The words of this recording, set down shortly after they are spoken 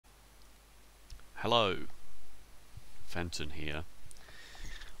Hello, Fenton here.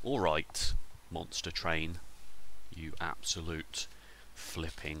 Alright, Monster Train, you absolute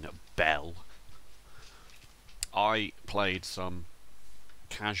flipping bell. I played some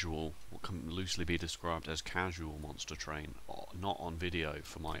casual, what can loosely be described as casual Monster Train, not on video,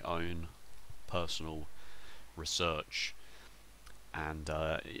 for my own personal research, and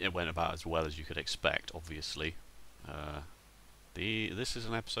it went about as well as you could expect, obviously. This is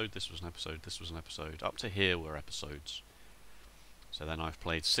an episode, this was an episode, this was an episode. Up to here were episodes. So then I've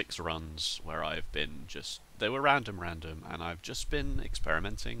played 6 runs where I've been they were random, and I've just been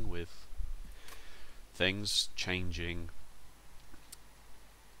experimenting with things, changing,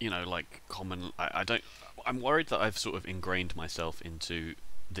 you know, like I'm worried that I've sort of ingrained myself into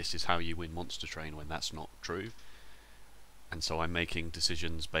this is how you win Monster Train when that's not true. And so I'm making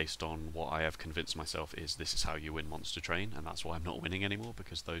decisions based on what I have convinced myself is this is how you win Monster Train, and that's why I'm not winning anymore,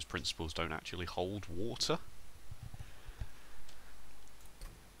 because those principles don't actually hold water.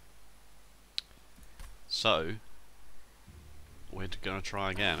 So, we're going to try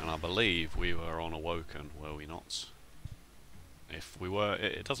again, and I believe we were on Awoken, were we not? If we were,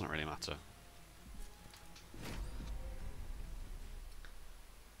 it doesn't really matter.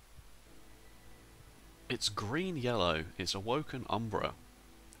 It's green-yellow, it's Awoken Umbra,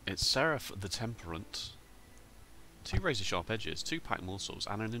 it's Seraph the Temperate, 2 razor-sharp edges, 2 packed morsels,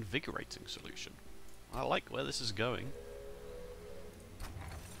 and an invigorating solution. I like where this is going.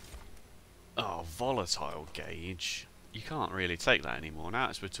 Oh, volatile gauge. You can't really take that anymore. Now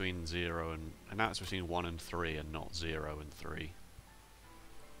it's between 0 and now it's between 1 and 3 and not 0 and 3.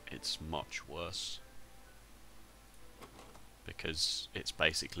 It's much worse, because it's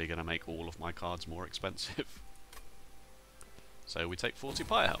basically going to make all of my cards more expensive. So we take 40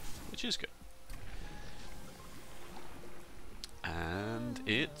 Pyre health, which is good. And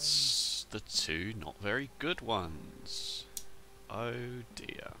it's the 2 not very good ones. Oh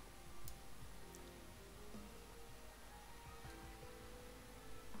dear.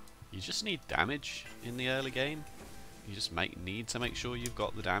 You just need damage in the early game. You just need to make sure you've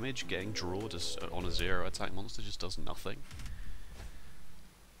got the damage. Getting drawed on a 0 attack monster just does nothing.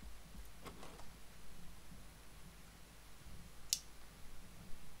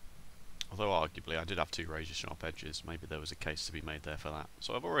 Although arguably I did have 2 razor sharp edges, maybe there was a case to be made there for that.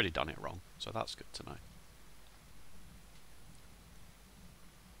 So I've already done it wrong, so that's good to know.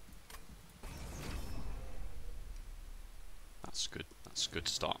 That's good. That's a good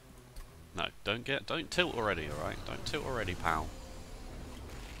start. No, don't tilt already, alright? Don't tilt already, pal.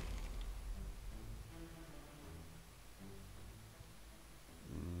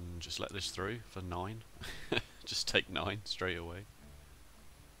 Just let this through for 9. Just take 9 straight away.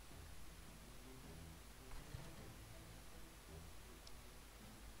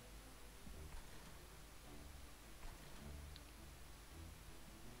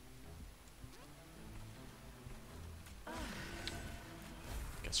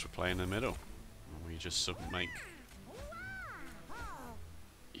 Guess we're playing in the middle. And we just make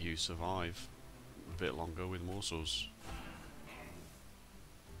you survive a bit longer with morsels.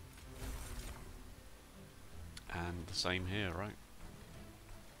 And the same here, right?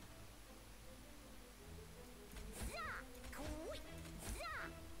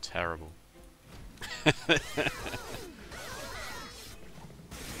 Terrible.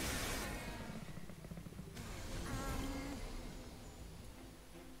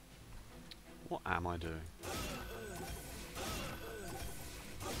 What am I doing?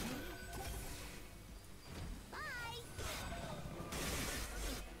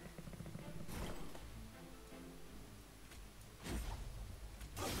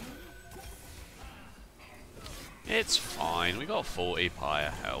 It's fine, we got 40 Pyre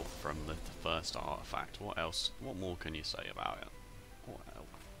health from the first artifact. What else? What more can you say about it? What else?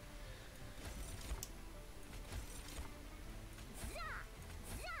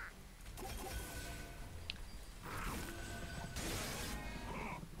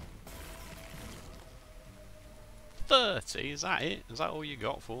 $30, is that it? Is that all you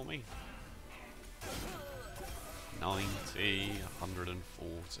got for me? 90,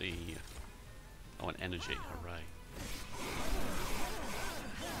 140. Oh, an energy, hooray.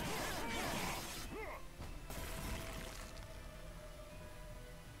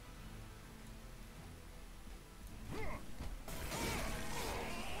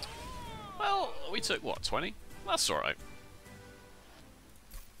 Well, we took what, 20? That's alright.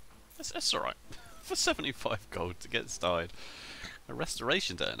 That's alright. For 75 gold to get started. A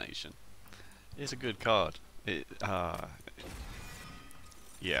restoration detonation is a good card.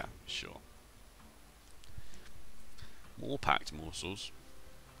 Yeah, sure. More packed morsels.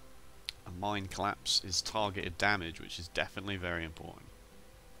 A mine collapse is targeted damage, which is definitely very important.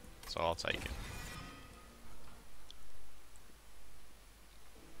 So I'll take it.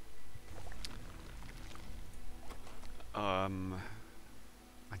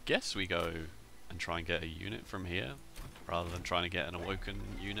 I guess we go and try and get a unit from here, rather than trying to get an Awoken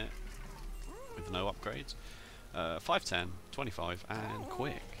unit with no upgrades. 510, 25, and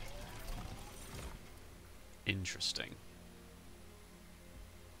quick. Interesting.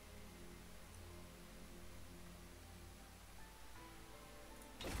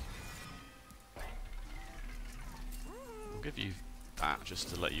 I'll give you that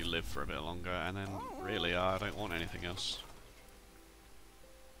just to let you live for a bit longer, and then really I don't want anything else.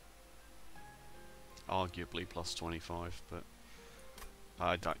 Arguably plus 25, but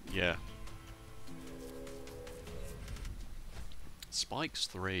I don't, yeah. Spikes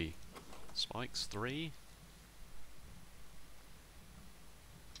 3. Spikes 3?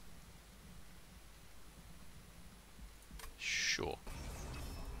 Sure.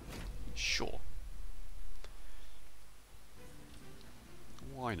 Sure.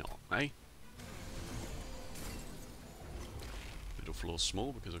 Why not, eh? Middle floor's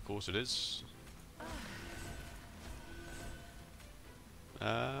small, because of course it is.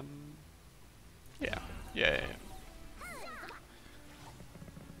 Yeah. Yeah.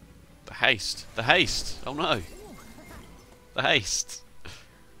 The haste! The haste! Oh no! The haste!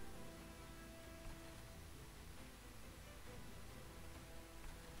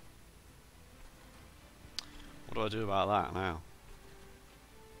 What do I do about that now?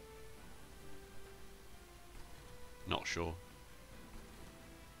 Not sure.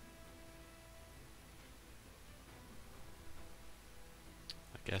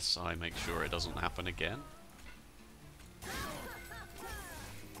 I guess I make sure it doesn't happen again.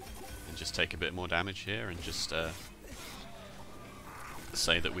 And just take a bit more damage here and just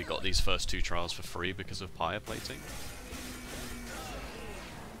say that we got these first 2 trials for free because of Pyre plating.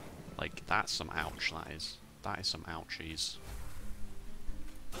 Like, that's some ouch, that is. That is some ouchies.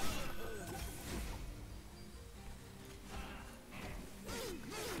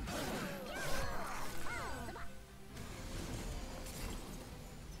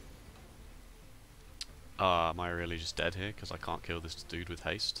 Am I really just dead here because I can't kill this dude with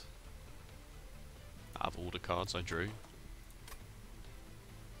haste? Out of all the cards I drew.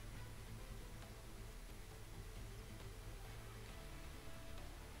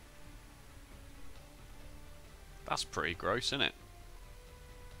 That's pretty gross, isn't it?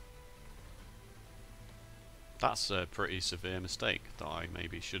 That's a pretty severe mistake that I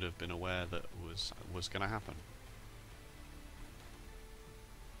maybe should have been aware that was going to happen.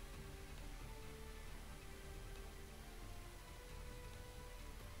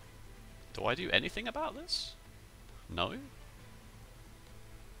 Do I do anything about this? No?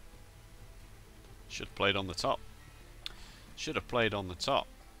 Should have played on the top. Should have played on the top.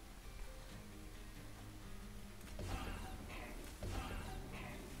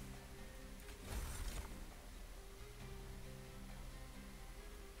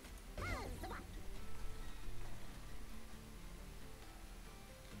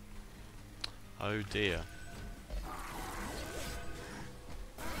 Oh dear.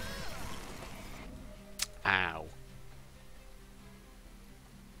 Ow.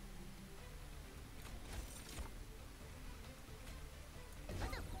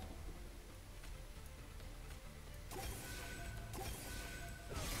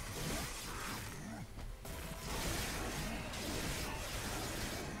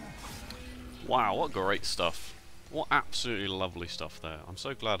 Wow, what great stuff. What absolutely lovely stuff there. I'm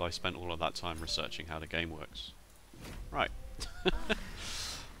so glad I spent all of that time researching how the game works. Right.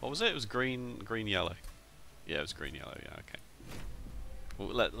 What was it? It was green, yellow. Yeah, it was green, yellow, yeah, okay.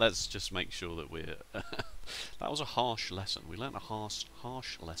 Well, let's just make sure that we're... That was a harsh lesson. We learnt a harsh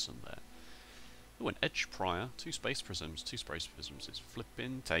lesson there. Oh, an edge prior, 2 space prisms. 2 space prisms is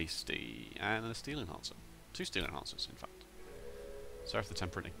flippin' tasty. And a steel enhancer. 2 steel enhancers, in fact. Seraph the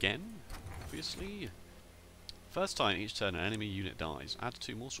Temperate again, obviously. First time each turn an enemy unit dies, add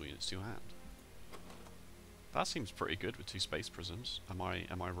 2 morsel units to your hand. That seems pretty good with 2 space prisms. Am I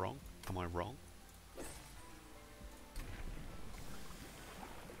wrong? Am I wrong?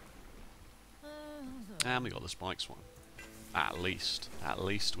 And we got the spikes one. At least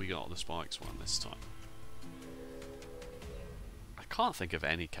we got the spikes one this time. I can't think of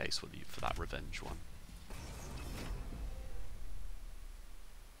any case for that revenge one.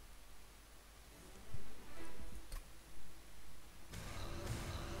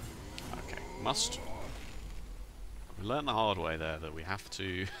 We learned the hard way there that we have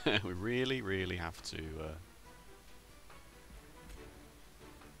to, we really have to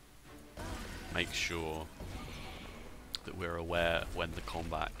make sure that we're aware when the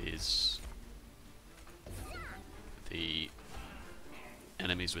combat is the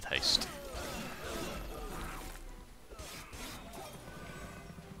enemies with haste.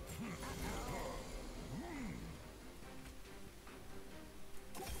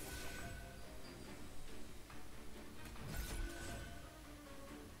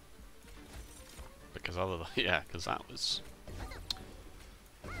 Because other than, yeah, because that was...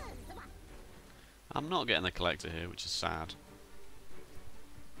 I'm not getting the collector here, which is sad.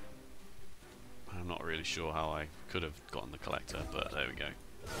 I'm not really sure how I could have gotten the collector, but there we go.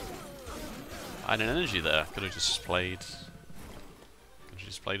 I had an energy there. Could have just played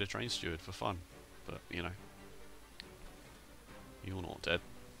a train steward for fun, but you know, you're not dead.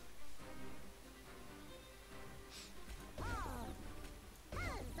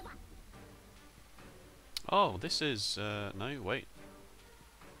 Oh, this is no, wait.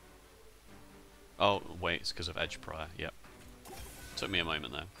 Oh, wait, it's because of edge Pyre. Yep. Took me a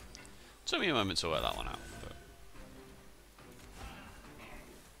moment there. Took me a moment to work that one out, but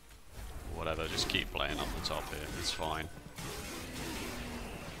whatever, just keep playing up the top here, it's fine.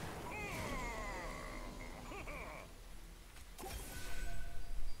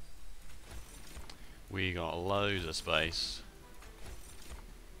 We got loads of space.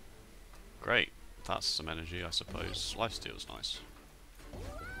 Great, that's some energy, I suppose. Lifesteal's nice.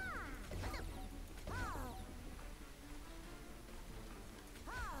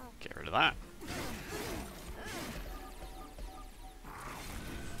 Get rid of that.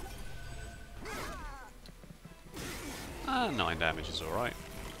 Ah, 9 damage is alright.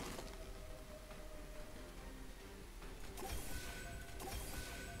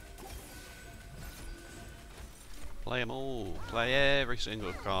 Play them all. Play every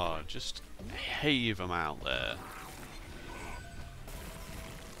single card. Just heave them out there.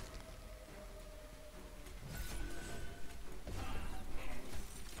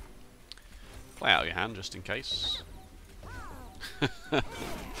 Play out your hand just in case.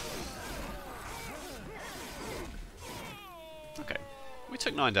 Okay, we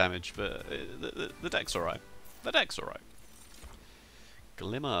took 9 damage, but the deck's alright. The deck's alright.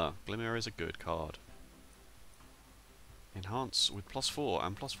 Glimmer. Glimmer is a good card. Enhance with +4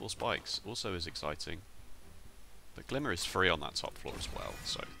 and +4 spikes also is exciting. But Glimmer is free on that top floor as well,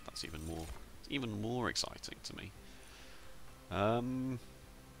 so that's even more exciting to me.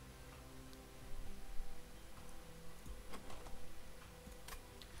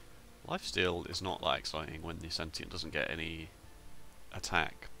 Lifesteal is not that exciting when the sentient doesn't get any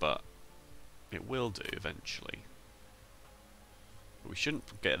attack, but it will do eventually. But we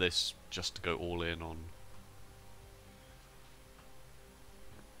shouldn't get this just to go all in on...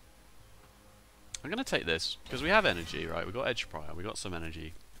 I'm going to take this, because we have energy, right? We've got edge Pyre, we've got some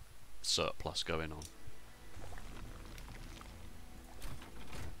energy surplus going on.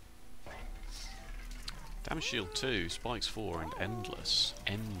 Damage shield 2, spikes 4, and endless.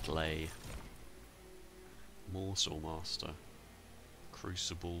 Endlay. Morsel Master.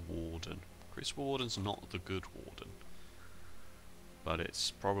 Crucible Warden. Crucible Warden's not the good Warden, but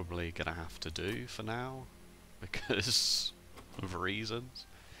it's probably going to have to do for now, because of reasons.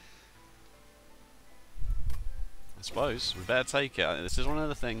 I suppose we better take it. This is one of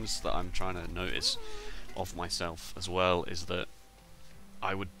the things that I'm trying to notice of myself as well, is that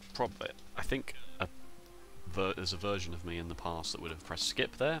I would probably... I think there's a version of me in the past that would have pressed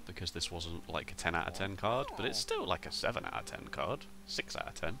skip there, because this wasn't like a 10 out of 10 card, but it's still like a 7 out of 10 card, 6 out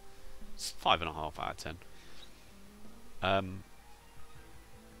of 10, it's 5.5 out of 10.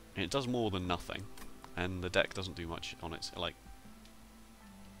 It does more than nothing, and the deck doesn't do much on it. Like,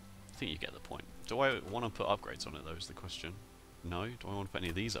 I think you get the point. Do I want to put upgrades on it though, is the question. No? Do I want to put any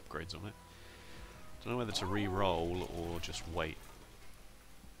of these upgrades on it? Don't know whether to re-roll or just wait.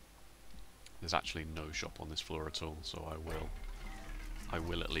 There's actually no shop on this floor at all, so I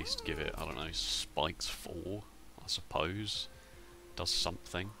will at least give it, I don't know, spikes 4, I suppose. Does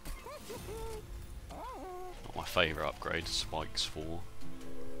something. Not my favourite upgrade, spikes 4.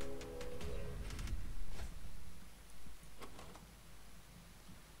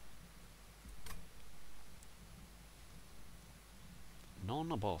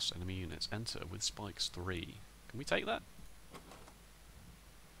 Non-boss enemy units enter with spikes 3. Can we take that?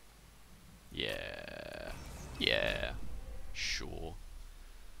 Yeah. Yeah. Sure.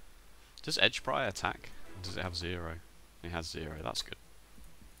 Does edge Pyre attack? Or does it have 0? It has 0, that's good.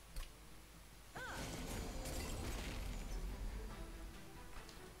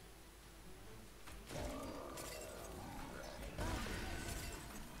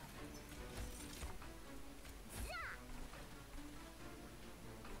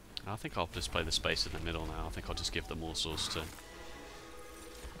 I think I'll just play the space in the middle now. I think I'll just give the morsels to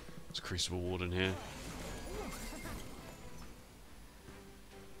Crucible Warden here.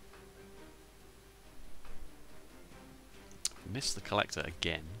 Missed the collector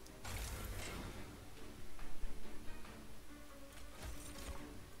again.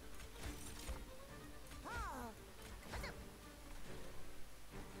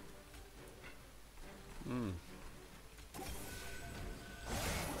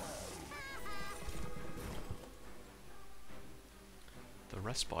 The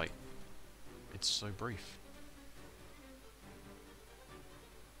respite, it's so brief.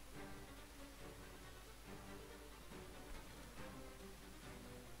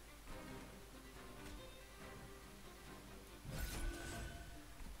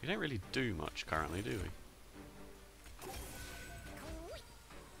 We don't really do much currently, do we?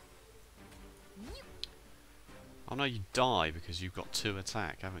 Oh no, you die because you've got 2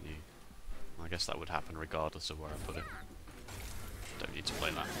 attack, haven't you? I guess that would happen regardless of where I put it. Don't need to play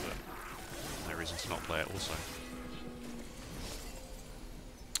that, but no reason to not play it also.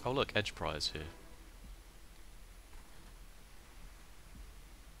 Oh look, Edge Prize here.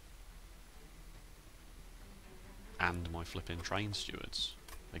 And my flipping train stewards.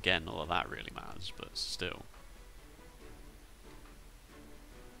 Again, not that that really matters, but still.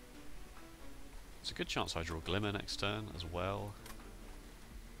 It's a good chance I draw Glimmer next turn as well.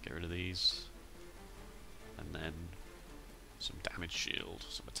 Get rid of these. And then some damage shield,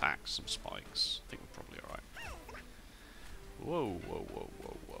 some attacks, some spikes. I think we're probably alright. Whoa, whoa, whoa,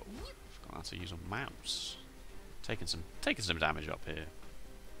 whoa, whoa. Forgot how to use a mouse. Taking some damage up here.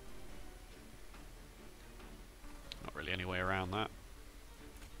 Not really any way around that.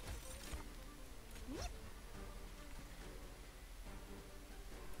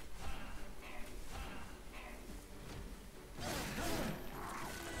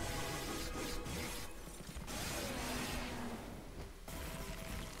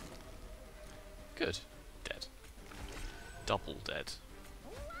 Good. Dead. Double dead.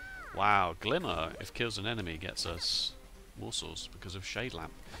 Wow, Glimmer, if kills an enemy, gets us morsels because of Shade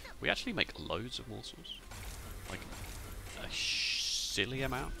Lamp. We actually make loads of morsels. Like, a silly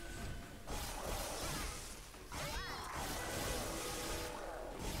amount.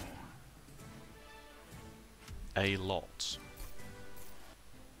 A lot.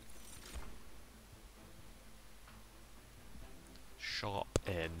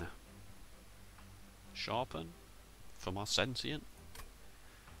 Sharpen. Sharpen? For my sentient?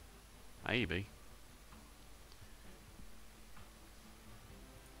 Maybe.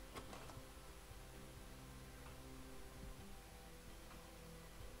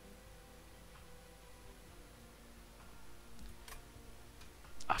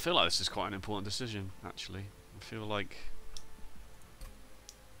 I feel like this is quite an important decision, actually. I feel like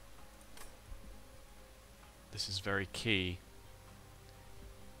this is very key.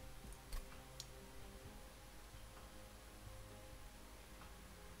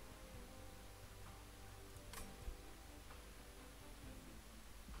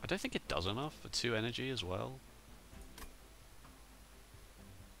 I don't think it does enough for 2 energy as well.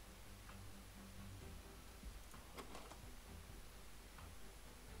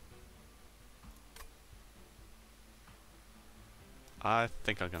 I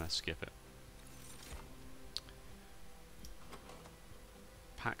think I'm gonna skip it.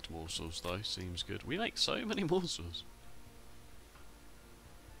 Packed morsels though seems good. We make so many morsels.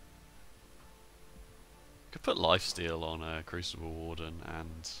 Could put lifesteal on a Crucible Warden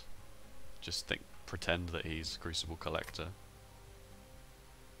and just pretend that he's Crucible Collector.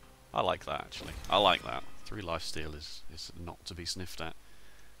 I like that actually. I like that. 3 lifesteal is not to be sniffed at.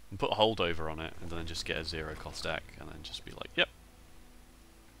 And put holdover on it and then just get a 0 cost deck and then just be like, yep.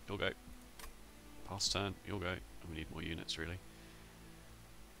 You'll go. Pass turn, you'll go. And we need more units really.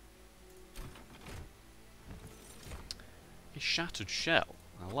 A Shattered Shell.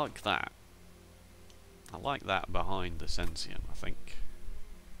 I like that. I like that behind the Sentient, I think.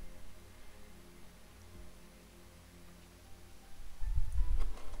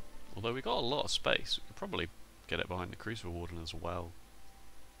 Although we got a lot of space, we could probably get it behind the Crucible Warden as well.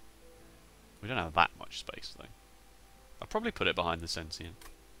 We don't have that much space though. I'll probably put it behind the Sentient.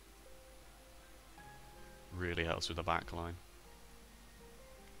 Really helps with the backline.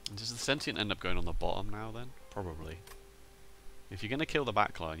 And does the Sentient end up going on the bottom now then? Probably. If you're going to kill the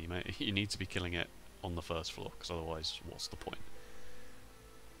backline, you need to be killing it on the first floor, because otherwise, what's the point?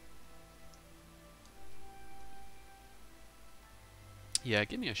 Yeah,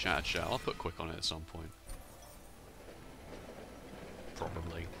 give me a Shattered Shell. I'll put quick on it at some point.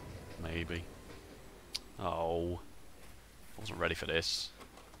 Probably. Maybe. Oh. I wasn't ready for this.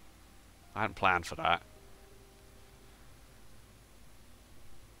 I hadn't planned for that.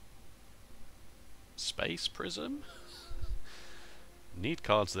 Space Prism? Need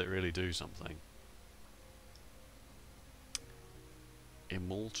cards that really do something.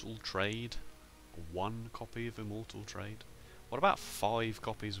 Immortal Trade? 1 copy of Immortal Trade? What about 5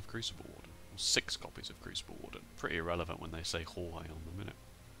 copies of Crucible Warden? Or 6 copies of Crucible Warden? Pretty irrelevant when they say Hawaii on the minute.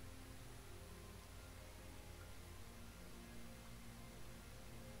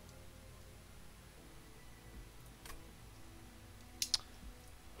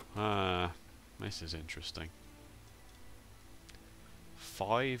 This is interesting.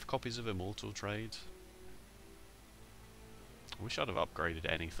 5 copies of Immortal Trade? I wish I'd have upgraded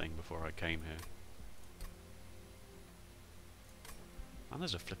anything before I came here. And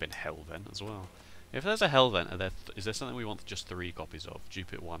there's a flipping Hell Vent as well. If there's a Hell Vent, is there something we want just 3 copies of?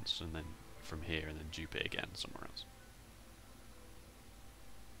 Dupe it once, and then from here, and then dupe it again somewhere else.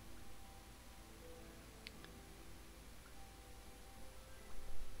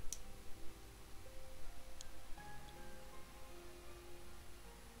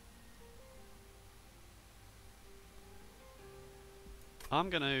 I'm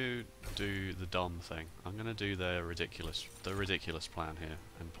gonna do the dumb thing. I'm gonna do the ridiculous plan here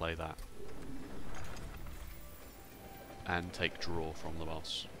and play that. And take draw from the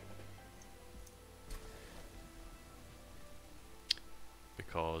boss.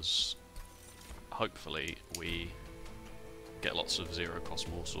 Because hopefully we get lots of 0 cost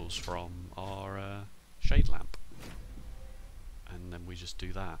morsels from our shade lamp. And then we just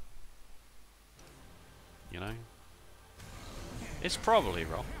do that. You know? It's probably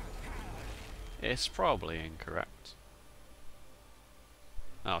wrong. It's probably incorrect.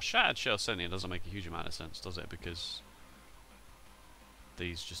 Now, Shattered Shell Sentient doesn't make a huge amount of sense, does it? Because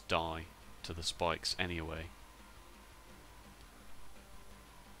these just die to the spikes anyway.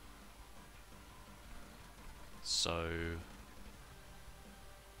 So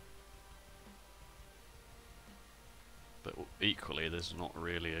but equally there's not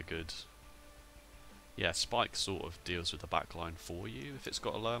really a good... Yeah, Spike sort of deals with the backline for you if it's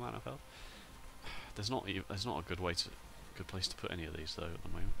got a low amount of health. There's not a good place to put any of these though at the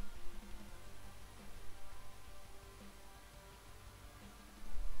moment.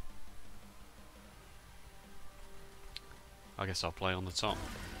 I guess I'll play on the top.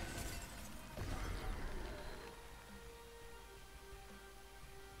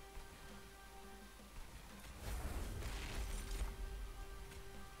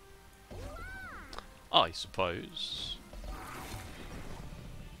 I suppose.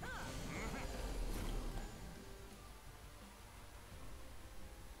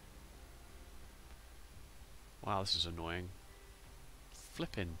 Wow, this is annoying.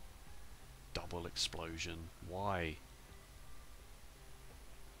 Flipping double explosion. Why?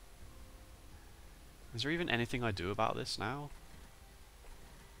 Is there even anything I do about this now?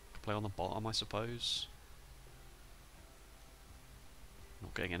 Play on the bottom, I suppose.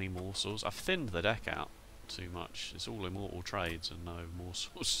 Not getting any morsels. I've thinned the deck out too much. It's all immortal trades and no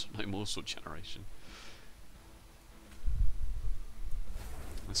morsels, no morsel generation.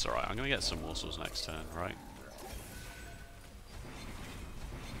 That's alright, I'm going to get some morsels next turn, right?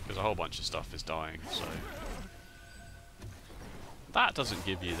 Because a whole bunch of stuff is dying, so... That doesn't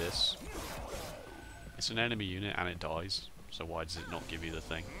give you this. It's an enemy unit and it dies, so why does it not give you the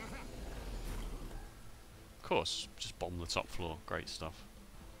thing? Of course, just bomb the top floor. Great stuff.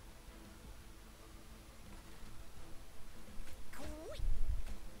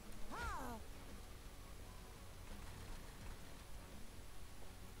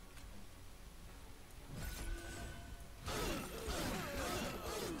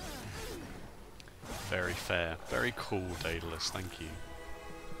 Very fair. Very cool, Daedalus. Thank you.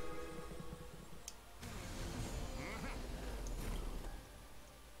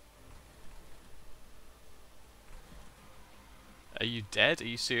 Are you dead? Are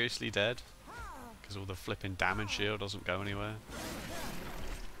you seriously dead? Because all the flipping damage shield doesn't go anywhere?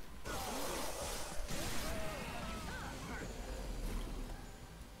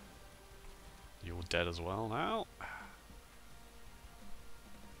 You're dead as well now?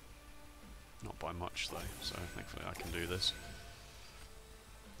 Not by much though, so thankfully I can do this.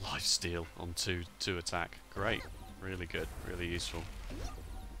 Lifesteal on 2 attack. Great. Really good. Really useful.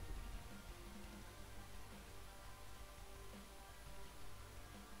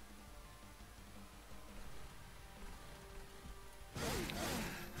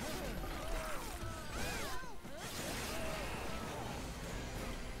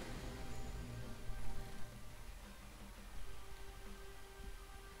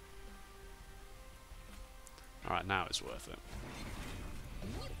 Alright, now it's worth it.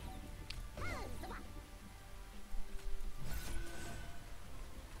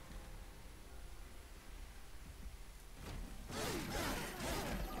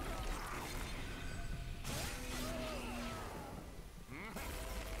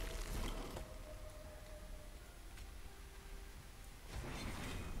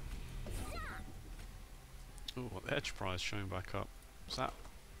 Ooh, what the edge prize showing back up. Is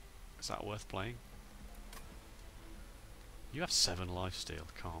that worth playing? You have 7 lifesteal,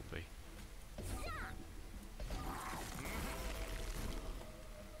 can't be.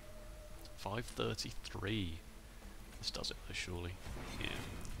 $533. This does it though, surely. Yeah.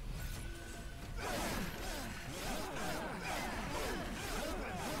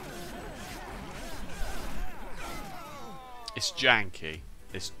 It's janky.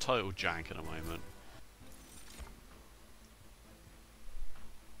 It's total jank at the moment.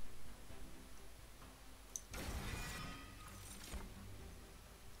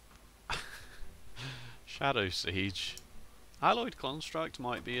 Shadow Siege. Alloyed Construct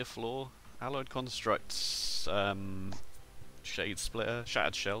might be a flaw. Alloyed Construct's Shade Splitter,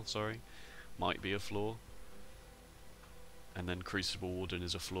 Shattered Shell, sorry, might be a flaw. And then Crucible Warden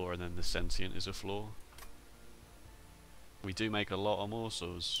is a flaw, and then the Sentient is a flaw. We do make a lot of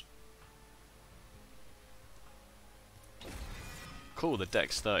morsels. Cool, the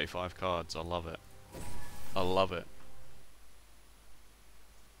deck's 35 cards, I love it. I love it.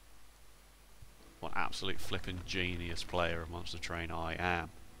 What an absolute flipping genius player of Monster Train I am.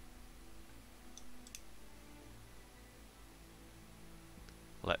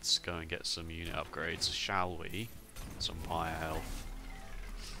 Let's go and get some unit upgrades, shall we? Some Pyre health.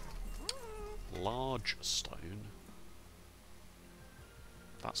 Large stone.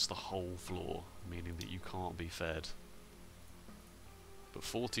 That's the whole floor, meaning that you can't be fed. But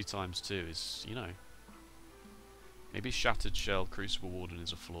 40 times 2 is, you know... Maybe Shattered Shell, Crucible Warden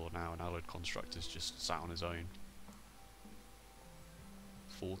is a flaw now, and Alloyed Construct is just sat on his own.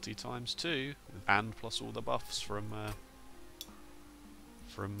 40 times 2, and plus all the buffs from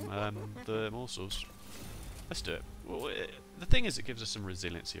the morsels. Let's do it. Well, the thing is, it gives us some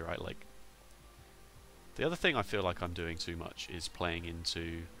resiliency, right? Like, the other thing I feel like I'm doing too much is playing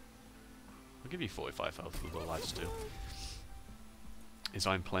into... I'll give you 45 health with the lifesteal. Is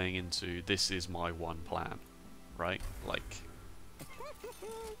I'm playing into, this is my one plan. Right? Like,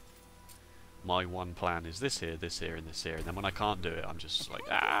 my one plan is this here, and this here, and then when I can't do it, I'm just like,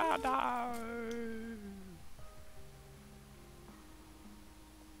 ah, no!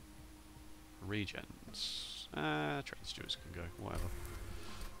 Regens. Train stewards can go, whatever.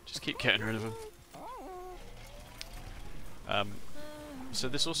 Just keep getting rid of them. So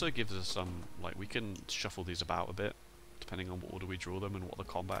this also gives us some, like, we can shuffle these about a bit, depending on what order we draw them and what the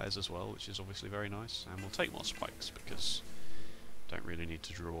combat is as well, which is obviously very nice. And we'll take more spikes because don't really need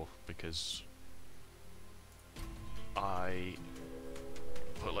to draw, because I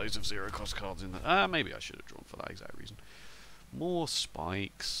put loads of 0 cost cards in there. Maybe I should have drawn for that exact reason. More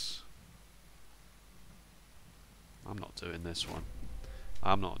spikes. I'm not doing this one.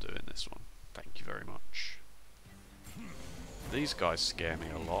 I'm not doing this one. Thank you very much. These guys scare me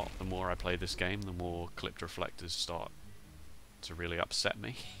a lot. The more I play this game, the more clipped reflectors start to really upset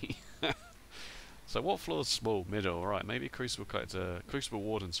me. So what floor's small? Middle. Alright, maybe Crucible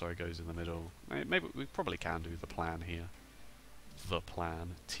Warden, sorry, goes in the middle. Maybe we probably can do the plan here. The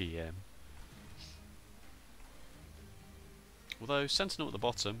plan, TM. Although Sentinel at the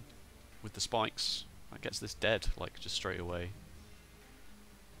bottom with the spikes, that gets this dead, like, just straight away.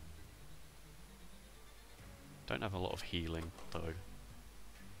 Don't have a lot of healing though.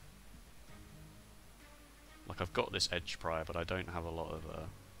 Like, I've got this Edge Prior, but I don't have a lot of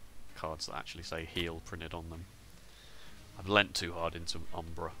cards that actually say heal printed on them. I've lent too hard into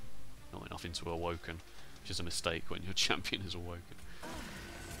Umbra, not enough into Awoken, which is a mistake when your champion is Awoken.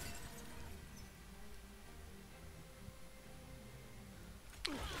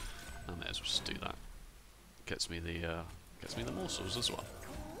 I may as well just do that. Gets me the morsels as well,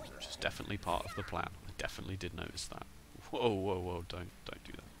 which is definitely part of the plan. I definitely did notice that. Whoa, whoa, whoa! Don't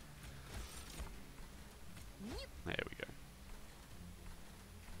do that. There we go.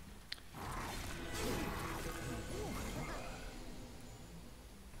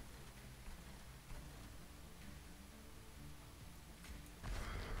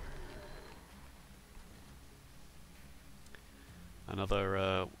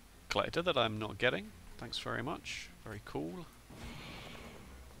 Another collector that I'm not getting. Thanks very much. Very cool.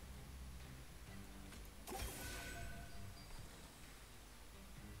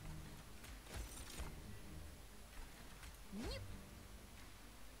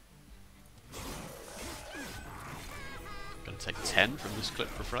 Gonna take 10 from this clip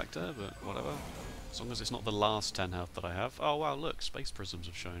refractor, but whatever. As long as it's not the last 10 health that I have. Oh wow, look, space prisms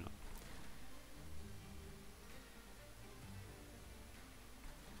have shown up.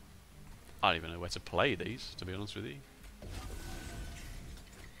 I don't even know where to play these, to be honest with you.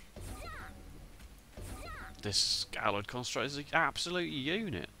 This Alloyed Construct is an absolute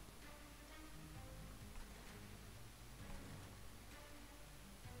unit.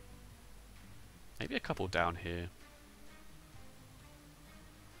 Maybe a couple down here.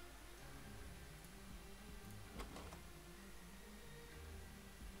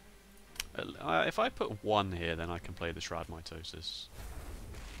 If I put one here, then I can play the Shroud Mitosis,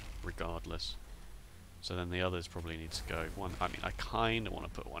 regardless. So then the others probably need to go. One. I mean, I kind of want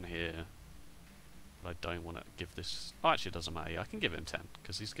to put one here, but I don't want to give this. Oh, actually, it doesn't matter. I can give him 10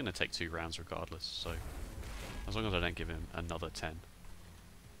 because he's going to take 2 rounds regardless. So as long as I don't give him another 10.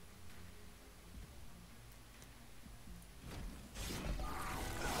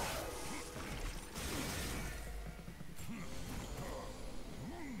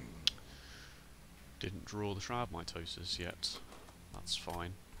 Didn't draw the Shroud Mitosis yet. That's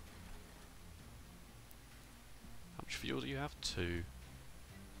fine. How much fuel do you have? 2.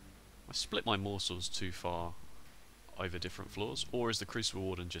 I split my morsels too far over different floors, or is the Crucible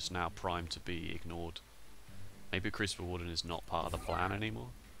Warden just now primed to be ignored? Maybe Crucible Warden is not part of the plan anymore.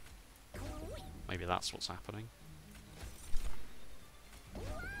 Maybe that's what's happening.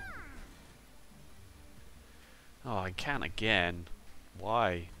 Oh, I can again.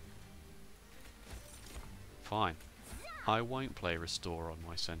 Why? Fine. I won't play Restore on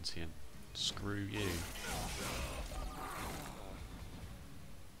my Sentient. Screw you.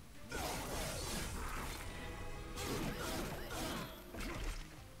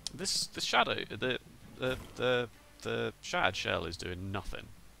 The shadow, the Shattered Shell is doing nothing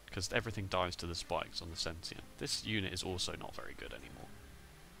because everything dies to the spikes on the Sentient. This unit is also not very good anymore.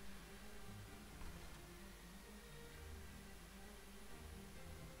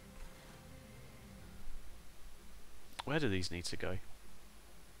 Where do these need to go?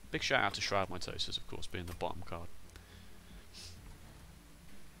 Big shout out to Shroud Mitosis, of course, being the bottom card.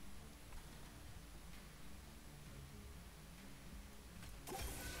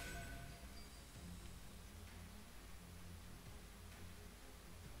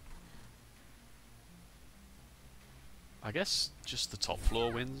 I guess just the top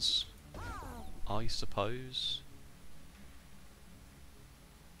floor wins, I suppose.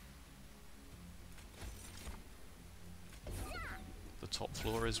 The top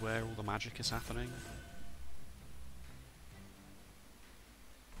floor is where all the magic is happening.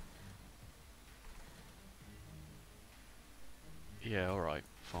 Yeah, alright,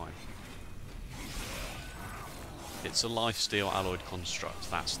 fine. It's a Lifesteal Alloyed Construct,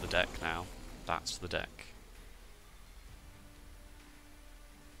 that's the deck now. That's the deck.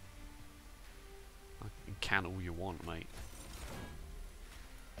 You can all you want, mate.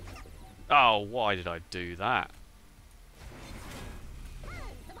 Oh, why did I do that?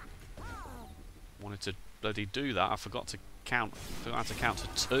 Wanted to bloody do that. I forgot to count. Forgot to count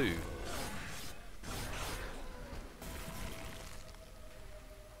to 2.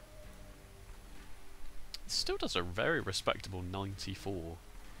 It still does a very respectable 94.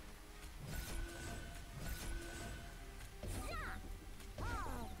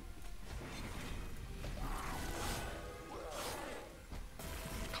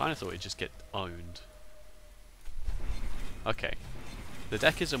 Kind of thought it'd just get owned. Okay. The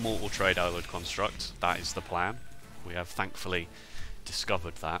deck is Immortal Trade Alloyed Construct. That is the plan. We have thankfully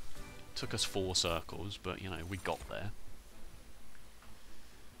discovered that. Took us 4 circles, but you know, we got there.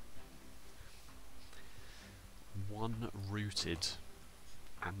 1 rooted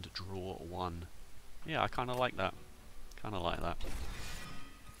and draw 1. Yeah, I kind of like that. Kind of like that.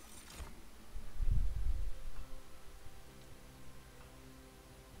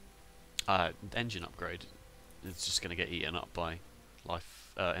 Engine upgrade. It's just going to get eaten up by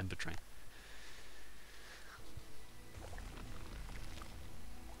Ember Train.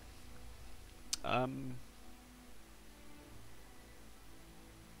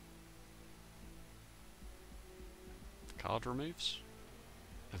 Card removes?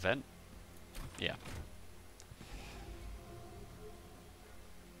 Event? Yeah.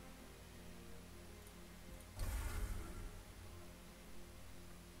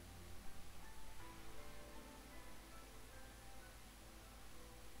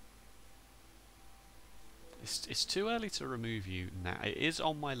 It's too early to remove you now. It is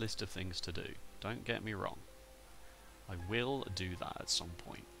on my list of things to do. Don't get me wrong. I will do that at some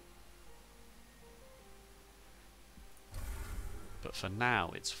point. But for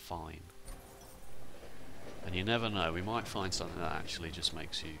now, it's fine. And you never know, we might find something that actually just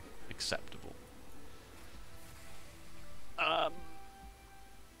makes you acceptable.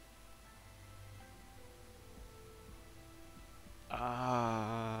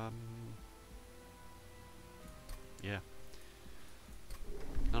 Yeah.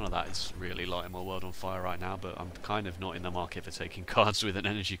 None of that is really lighting my world on fire right now, but I'm kind of not in the market for taking cards with an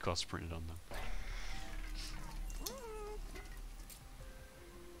energy cost printed on them.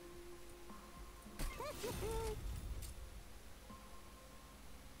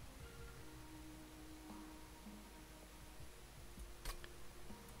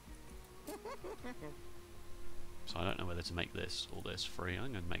 So I don't know whether to make this or this free.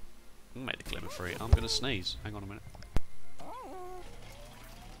 I'm going to make the glimmer free. I'm going to sneeze. Hang on a minute.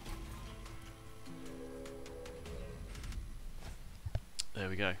 There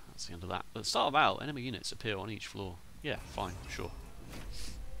we go. That's the end of that. At the start of Owl, enemy units appear on each floor. Yeah, fine, sure.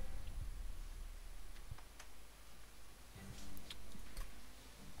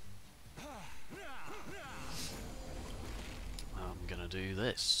 I'm going to do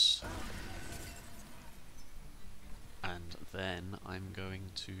this. And then I'm going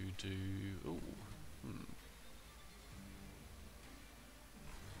to do... Ooh.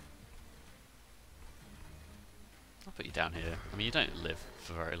 I'll put you down here. I mean, you don't live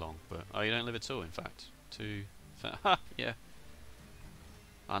for very long, but... Oh, you don't live at all, in fact. Ha, yeah.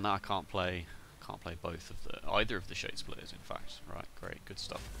 Oh, no, I can't play both of either of the shade splitters, in fact. Right, great, good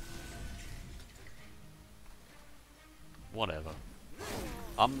stuff. Whatever.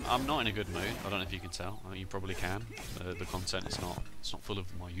 I'm not in a good mood. I don't know if you can tell. I mean, you probably can. The content is not full of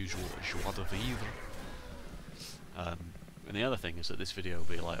my usual joie de vivre. And the other thing is that this video will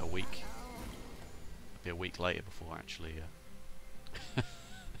be like a week later before actually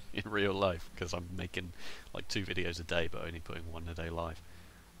in real life, because I'm making like 2 videos a day but only putting 1 a day live.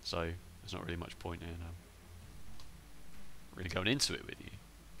 So there's not really much point in really going into it with you.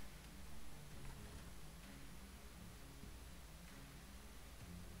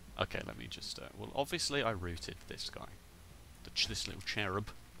 Okay, let me just... well, obviously I rooted this guy. This little cherub.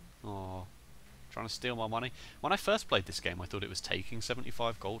 Aww. Trying to steal my money. When I first played this game, I thought it was taking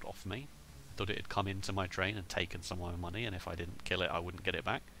 75 gold off me. I thought it had come into my train and taken some of my money, and if I didn't kill it, I wouldn't get it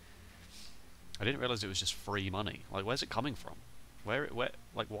back. I didn't realise it was just free money. Like, where's it coming from? Where,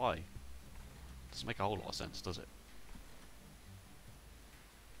 like, why? Doesn't make a whole lot of sense, does it?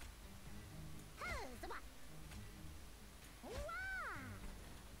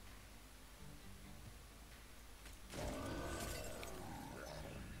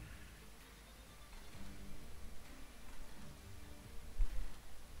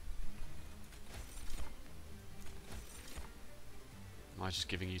 Am I just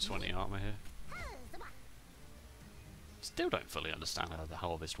giving you 20 armor here? Still don't fully understand how the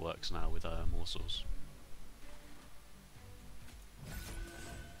whole of this works now with morsels.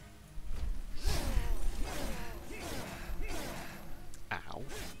 Ow.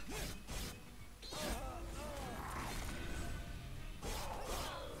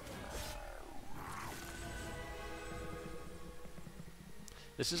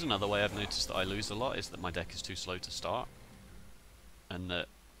 This is another way I've noticed that I lose a lot, is that my deck is too slow to start. And that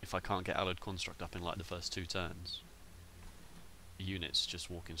if I can't get Allied Construct up in like the first 2 turns, the unit's just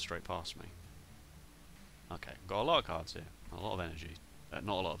walking straight past me. Okay, got a lot of cards here, a lot of energy, not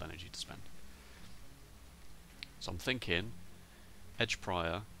a lot of energy to spend. So I'm thinking, Edge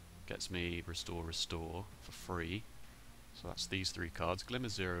Pyre gets me Restore for free, so that's these 3 cards, Glimmer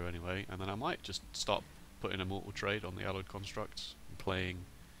 0 anyway, and then I might just start putting Immortal Trade on the Allied Constructs and playing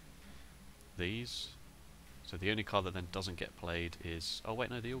these. So the only card that then doesn't get played is... Oh wait,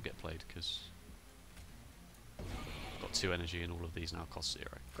 no, they all get played, because... Got 2 energy and all of these now cost 0.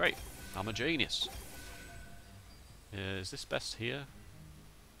 Great! I'm a genius! Is this best here?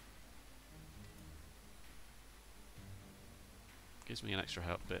 Gives me an extra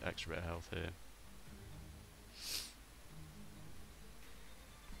bit of health here.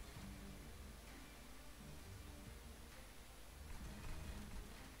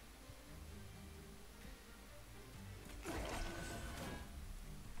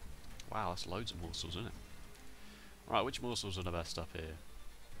 Wow, that's loads of morsels, isn't it? Right, which morsels are the best up here?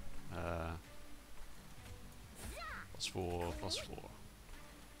 +4, +4.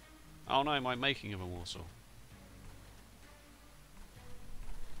 Oh no, my making of a morsel.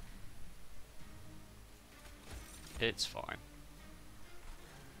 It's fine.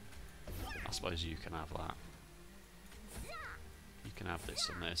 I suppose you can have that. You can have this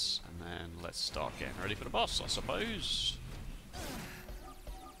and this, and then let's start getting ready for the boss, I suppose.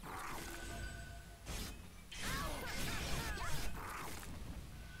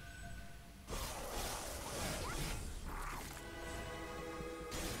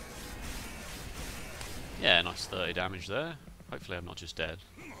 Yeah, nice 30 damage there. Hopefully I'm not just dead.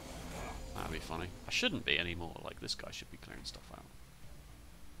 That'd be funny. I shouldn't be anymore, like this guy should be clearing stuff out.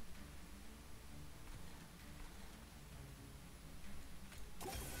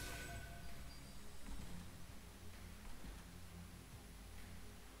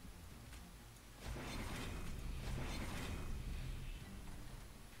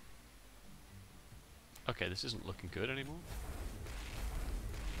 Okay, this isn't looking good anymore.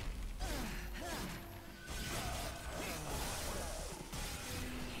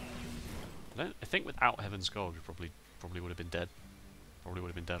 I think without Heaven's Gold, we probably would have been dead. Probably would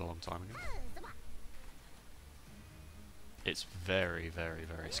have been dead a long time ago. It's very, very,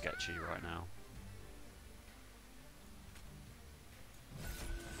 very sketchy right now.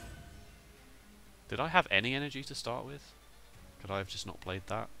 Did I have any energy to start with? Could I have just not played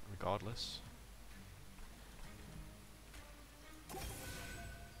that, regardless?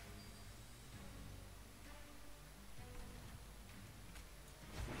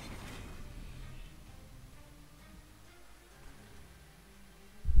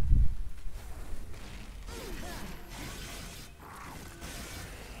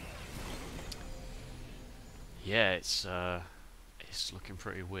 Yeah, it's looking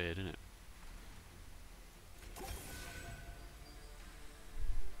pretty weird, isn't it?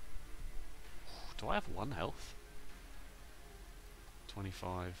 Do I have 1 health?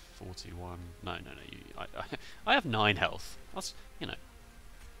 25, 41. No. I have 9 health. That's, you know,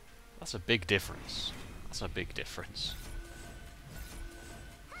 that's a big difference. That's a big difference.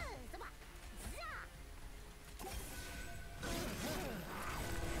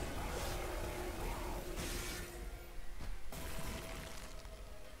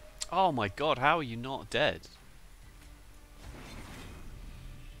 Oh my god, how are you not dead?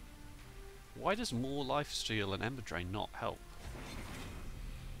 Why does more lifesteal and Ember Drain not help?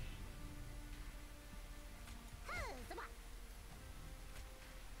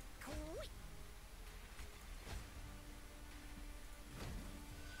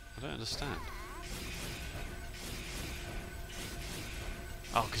 I don't understand.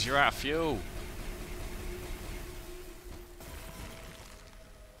 Oh, because you're out of fuel!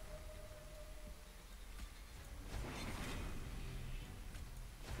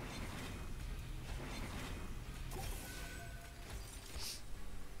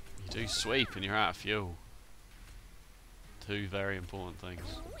 You do sweep and you're out of fuel. 2 very important things.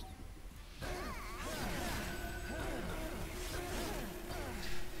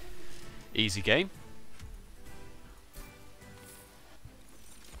 Easy game.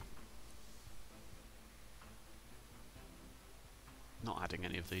 Not adding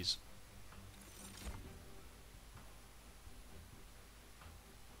any of these.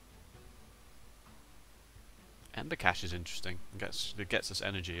 Ember Cache is interesting. It gets us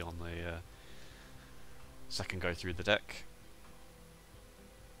energy on the second go through the deck.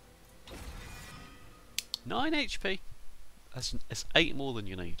 9 HP. That's 8 more than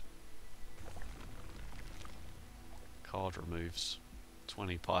you need. Card removes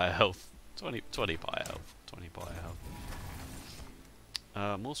 20 Pyre health. 20 Pyre health. 20 Pyre health.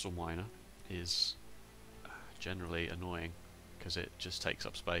 Morsel Miner is generally annoying because it just takes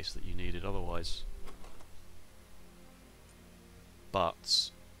up space that you needed otherwise.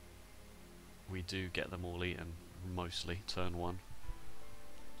 But we do get them all eaten mostly turn 1.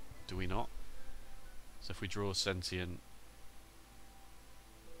 Do we not? So if we draw Sentient,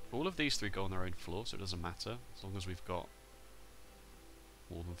 all of these 3 go on their own floor, so it doesn't matter as long as we've got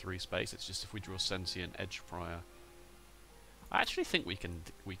more than 3 space. It's just if we draw Sentient, Edge Pyre. I actually think we can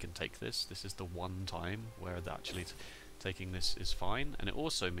take this. This is the one time where actually taking this is fine, and it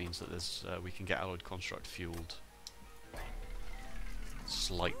also means that there's we can get Alloyed Construct fueled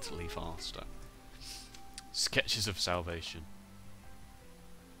slightly faster. Sketches of Salvation.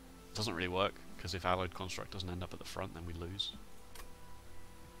 Doesn't really work, because if Alloyed Construct doesn't end up at the front, then we lose.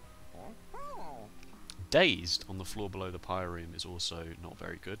 Dazed on the floor below the Pyre room is also not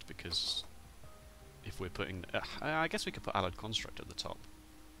very good, because if we're putting... I guess we could put Alloyed Construct at the top.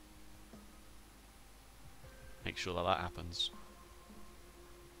 Make sure that that happens.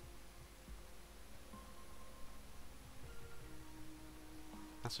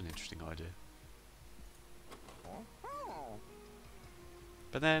 That's an interesting idea.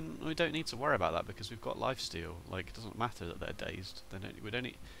 But then we don't need to worry about that because we've got lifesteal. Like, it doesn't matter that they're dazed. We don't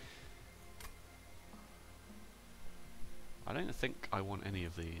need... I don't think I want any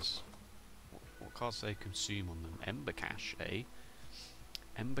of these. What cards do they consume on them? Ember Cache, eh?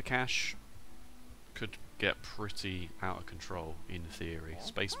 Ember Cache could get pretty out of control in theory.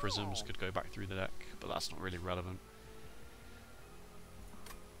 Space Prisms could go back through the deck, but that's not really relevant.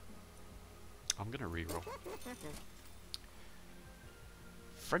 I'm gonna reroll.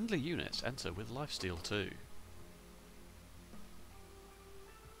 Friendly units enter with lifesteal too.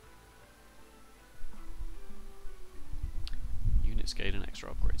 Units gain an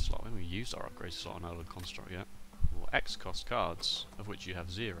extra upgrade slot. We haven't used our upgrade slot on Alloyed Construct yet. Or X cost cards, of which you have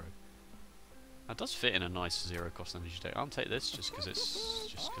 0. That does fit in a nice 0 cost energy deck. I'll take this just because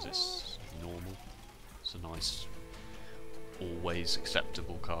it's normal. It's a nice, always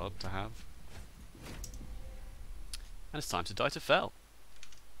acceptable card to have. And it's time to die to Fel.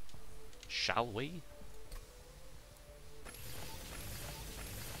 Shall we?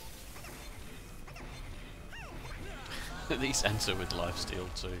 These enter with lifesteal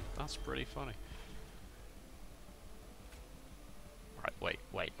too. That's pretty funny. Right,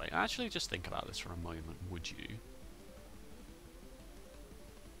 wait. Actually, just think about this for a moment, would you?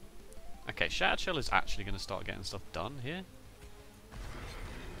 Okay, Shattered Shell is actually going to start getting stuff done here.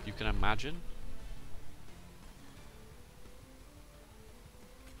 You can imagine.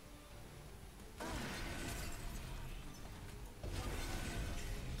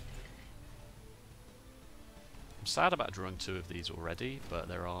 I'm sad about drawing 2 of these already, but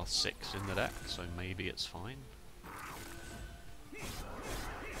there are 6 in the deck, so maybe it's fine.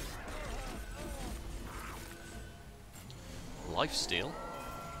 Lifesteal?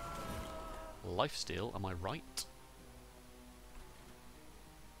 Lifesteal, am I right?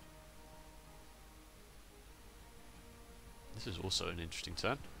 This is also an interesting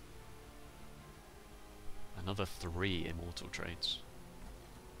turn. Another 3 immortal traits.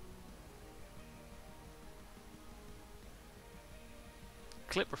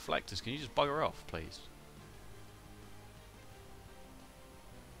 Clip reflectors, can you just bugger off, please?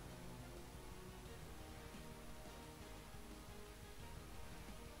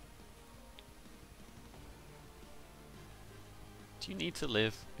 Do you need to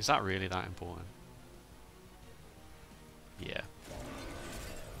live? Is that really that important? Yeah.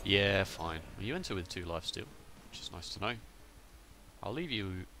 Yeah, fine. Well, you enter with 2 lifesteal, which is nice to know. I'll leave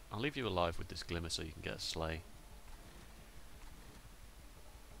you alive with this glimmer so you can get a slay.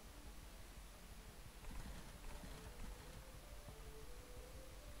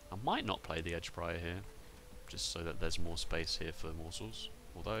 I might not play the Edge Pyre here, just so that there's more space here for morsels.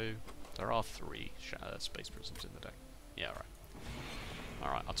 Although there are 3 space prisms in the deck. Yeah, right.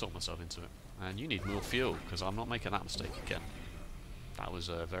 Alright, I'll talk myself into it. And you need more fuel, because I'm not making that mistake again. That was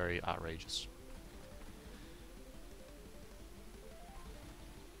very outrageous.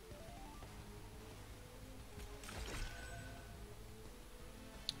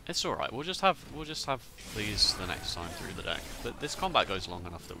 It's alright, we'll just have these the next time through the deck. But this combat goes long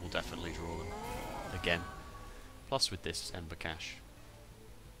enough that we'll definitely draw them again. Plus with this Ember Cache.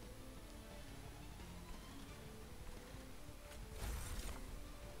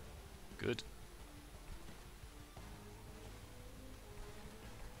 Good.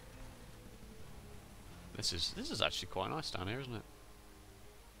 This is actually quite nice down here, isn't it?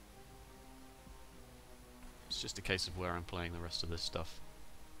 It's just a case of where I'm playing the rest of this stuff.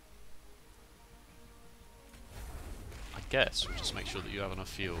 I guess we'll just make sure that you have enough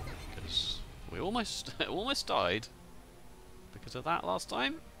fuel, because we almost almost died because of that last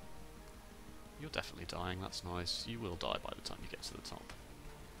time. You're definitely dying, that's nice. You will die by the time you get to the top.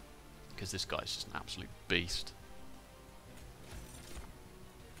 Because this guy's just an absolute beast.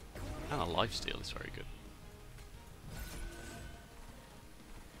 And a lifesteal is very good.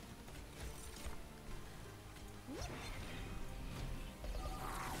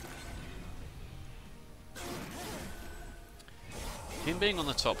 Him being on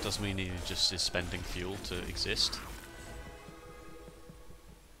the top does mean he just is spending fuel to exist.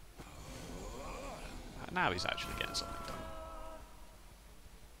 Now he's actually getting something done.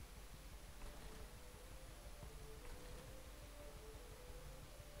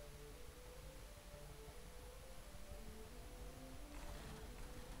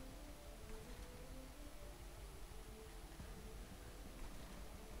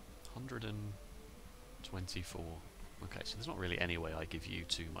 $124. Okay, so there's not really any way I give you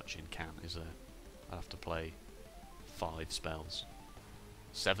too much in can, is there? I'd have to play 5 spells.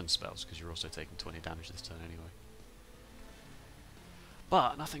 7 spells, because you're also taking 20 damage this turn anyway.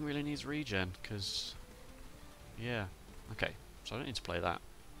 But nothing really needs regen, because... yeah. Okay, so I don't need to play that.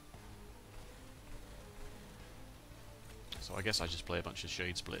 So I guess I just play a bunch of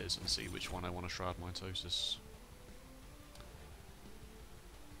Shade Splitters and see which one I want to Shroud Mitosis.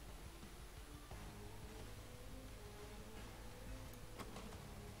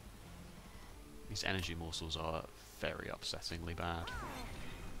 These energy morsels are very upsettingly bad.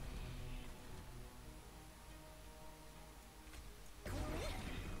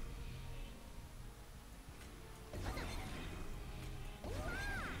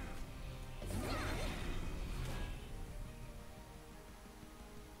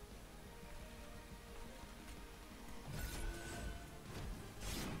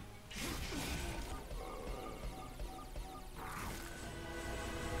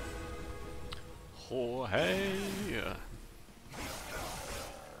 Oh, hey!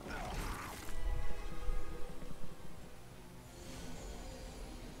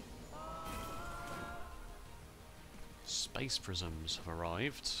 Space prisms have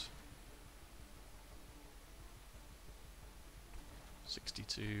arrived.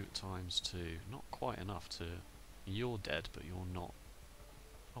 52 times 2. Not quite enough to... You're dead, but you're not.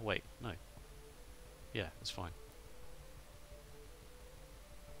 Oh wait, no. Yeah, it's fine.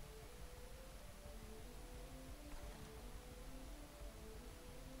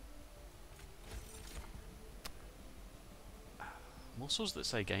 Morsels that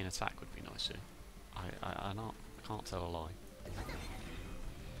say gain attack would be nice here. I can't tell a lie.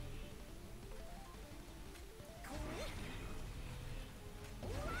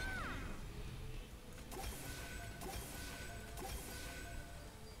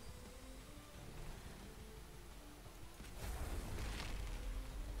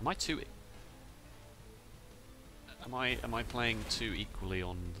 Am I too... Am I playing too equally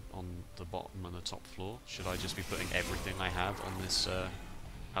on the bottom and the top floor? Should I just be putting everything I have on this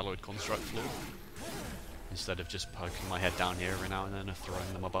alloyed construct floor instead of just poking my head down here every now and then and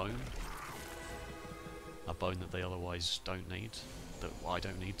throwing them a bone that they otherwise don't need, that I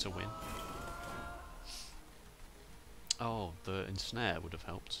don't need to win? Oh, the ensnare would have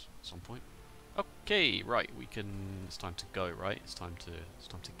helped at some point. Okay, right, we can... It's time to go, right? It's time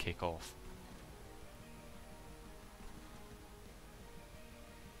to kick off.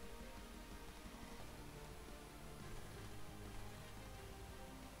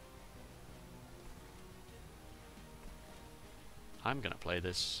 I'm gonna play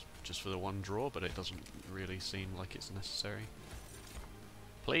this just for the one draw, but it doesn't really seem like it's necessary.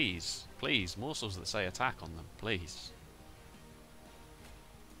 Please, please, morsels that say attack on them, please.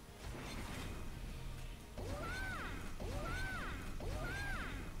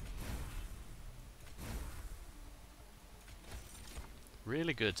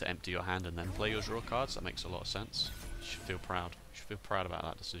 Really good to empty your hand and then play your draw cards. That makes a lot of sense. You should feel proud. You should feel proud about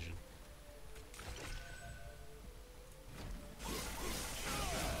that decision.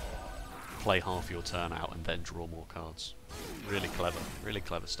 Play half your turn out and then draw more cards. Really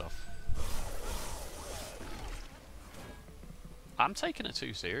clever stuff. I'm taking it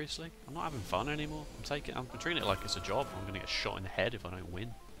too seriously. I'm not having fun anymore. I'm treating it like it's a job. I'm gonna get shot in the head if I don't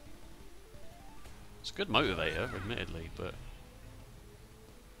win. It's a good motivator, admittedly, but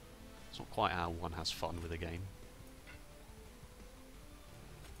it's not quite how one has fun with a game.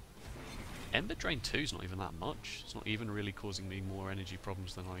 Ember Drain 2 is not even that much. It's not even really causing me more energy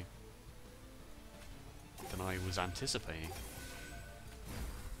problems than I was anticipating.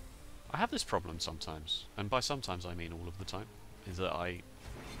 I have this problem sometimes, and by sometimes I mean all of the time, is that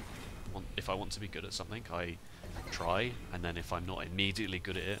if I want to be good at something, I try, and then if I'm not immediately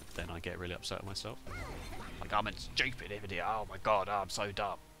good at it, then I get really upset at myself. Like, I'm a stupid idiot, oh my god, I'm so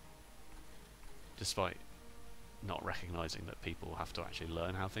dumb. Despite not recognising that people have to actually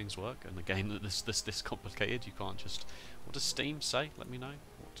learn how things work, and the game that this complicated, you can't just... What does Steam say? Let me know.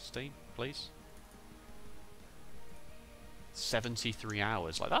 What does Steam, please? 73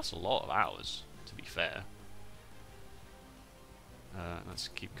 hours. Like, that's a lot of hours, to be fair. Let's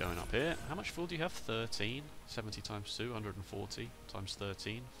keep going up here. How much fuel do you have? 13. 70 times 2, 140 times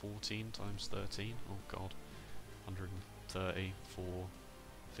 13. 14 times 13. Oh god. 130, 4,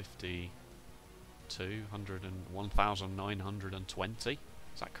 50, 200 and 1,920. Is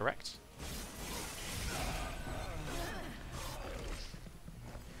that correct?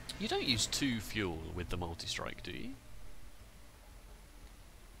 You don't use 2 fuel with the multi-strike, do you?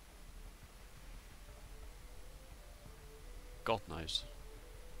 God knows.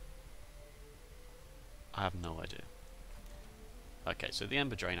 I have no idea. Okay, so the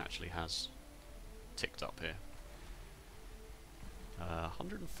Ember Drain actually has ticked up here.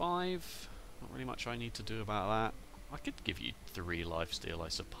 105. Not really much I need to do about that. I could give you 3 lifesteal, I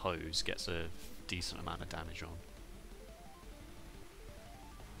suppose. Gets a decent amount of damage on.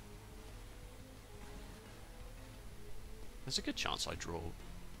 There's a good chance I draw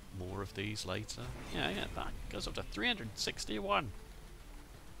more of these later. Yeah, that goes up to 361.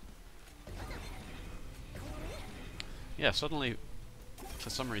 Yeah, suddenly, for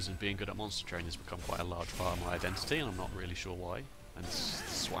some reason, being good at monster training has become quite a large part of my identity, and I'm not really sure why. And this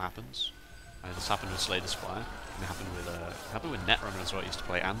is what happens. This happened with Slay the Spire, and it happened with Netrunner as well. I used to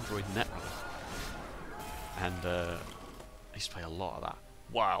play Android Netrunner, and I used to play a lot of that.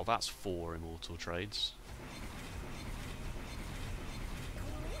 Wow, that's 4 immortal trades.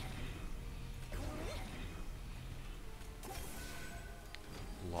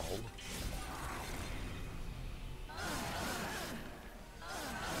 Lol.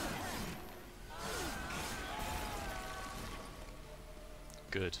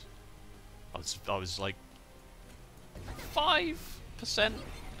 Good. I was like 5%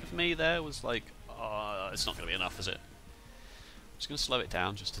 of me there was like, it's not going to be enough, is it? I'm just going to slow it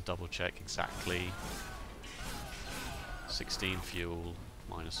down just to double check exactly. 16 fuel,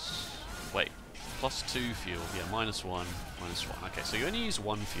 minus... Wait, +2 fuel. Yeah, -1, -1. Okay, so you only use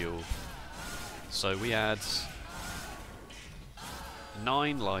 1 fuel. So we add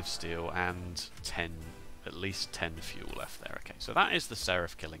 9 lifesteal and 10, at least 10 fuel left there. Okay, so that is the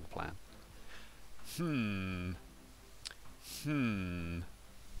Seraph killing plan.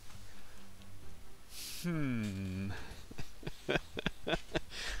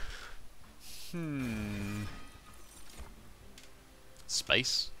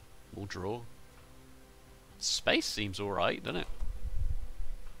 Space. We'll draw. Space seems alright, doesn't it?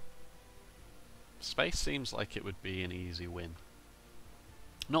 Space seems like it would be an easy win.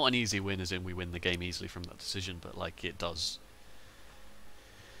 Not an easy win as in we win the game easily from that decision, but like it does.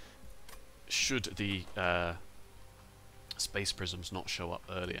 Should the space prisms not show up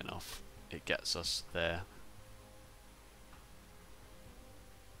early enough, it gets us there.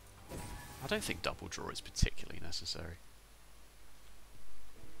 I don't think double draw is particularly necessary.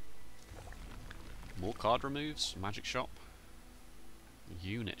 More card removes, magic shop. A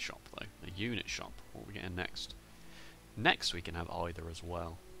unit shop though, a unit shop. What are we getting next? Next we can have either as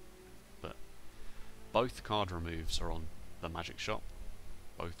well, but both card removes are on the magic shop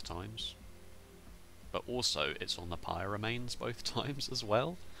both times, but also it's on the Pyre remains both times as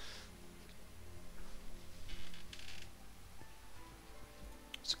well.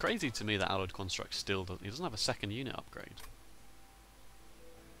 It's crazy to me that Alloyed Construct still doesn't have a second unit upgrade.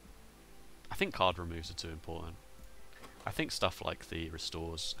 I think card removes are too important. I think stuff like the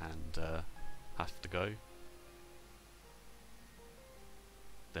restores and have to go.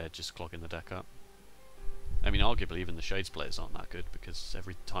 They're just clogging the deck up. I mean, arguably even the Shades players aren't that good because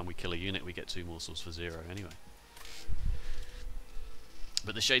every time we kill a unit we get 2 morsels for 0 anyway.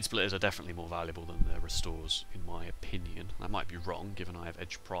 But the Shade Splitters are definitely more valuable than the Restores, in my opinion. I might be wrong, given I have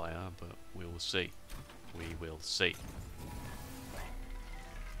Edge Prior, but we will see. We will see.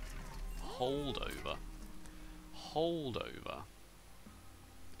 Holdover. Holdover.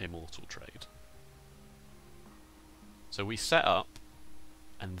 Immortal Trade. So we set up,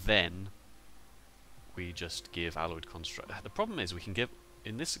 and then we just give Alloyed Construct. The problem is we can give,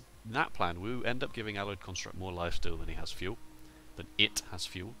 in that plan, we end up giving Alloyed Construct more lifesteal than he has fuel. Than it has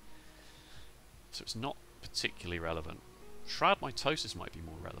fuel. So it's not particularly relevant. Shroud Mitosis might be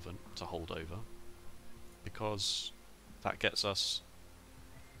more relevant to hold over, because that gets us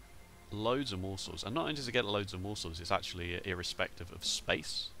loads of morsels. And not only does it get loads of morsels, it's actually irrespective of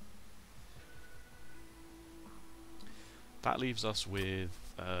space. That leaves us with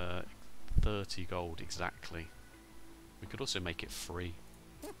 30 gold exactly. We could also make it free.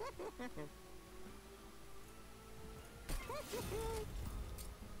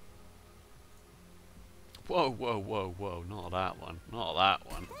 Whoa, whoa, whoa, whoa, not that one. Not that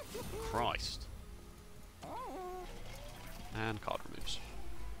one. Christ. And card removes.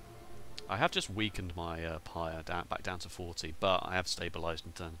 I have just weakened my Pyre back down to 40, but I have stabilised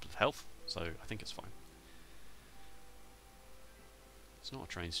in terms of health, so I think it's fine. There's not a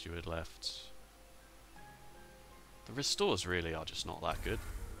Train Steward left. The restores really are just not that good.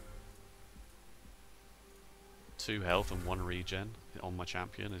 2 health and 1 regen on my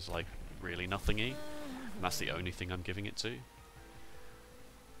champion is like really nothingy, and that's the only thing I'm giving it to.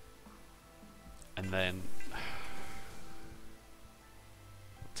 And then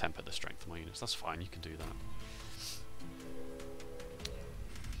temper the strength of my units. That's fine, you can do that.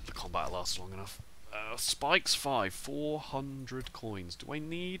 The combat lasts long enough. Spikes 5, 400 coins. Do I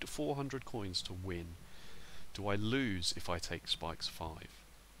need 400 coins to win? Do I lose if I take Spikes 5?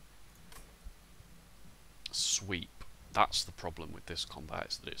 Sweep. That's the problem with this combat,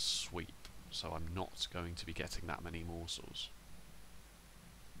 is that it's sweep. So I'm not going to be getting that many morsels.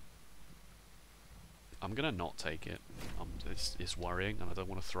 I'm going to not take it. It's worrying, and I don't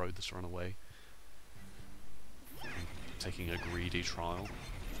want to throw this run away. I'm taking a greedy trial.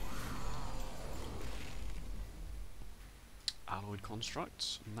 Alloyed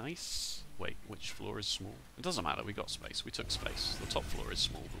Constructs. Nice. Wait, which floor is small? It doesn't matter, we got space. We took space. The top floor is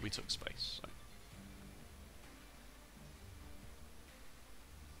small, but we took space. So.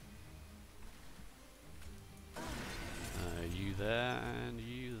 You there and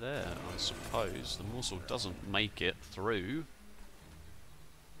you there, I suppose. The morsel doesn't make it through.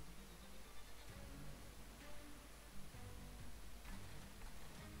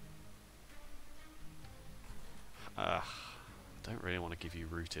 I don't really want to give you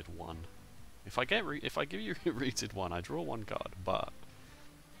rooted 1. If I give you rooted 1, I draw 1 card, but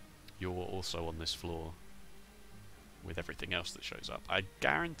you're also on this floor with everything else that shows up. I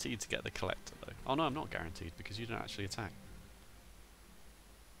guaranteed to get the collector though. Oh no, I'm not guaranteed because you don't actually attack.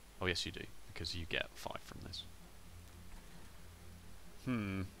 Oh yes you do, because you get 5 from this.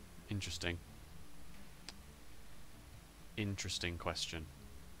 Interesting. Interesting question.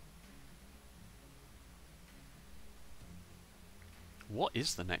 What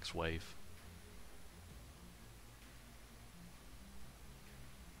is the next wave?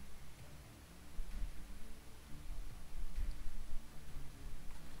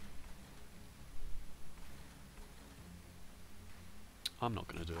 I'm not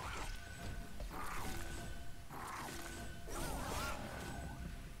going to do it.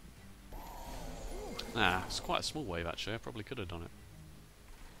 Nah, it's quite a small wave actually. I probably could have done it.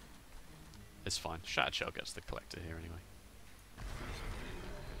 It's fine. Shattered Shell gets the collector here anyway.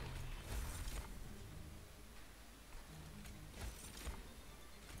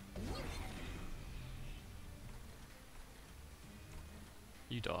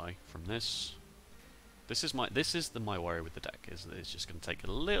 You die from this. This is my worry with the deck, is that it's just going to take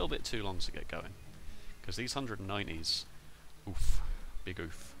a little bit too long to get going. Because these 190s, oof, big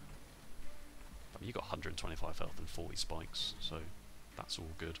oof. I mean, you got 125 health and 40 spikes, so that's all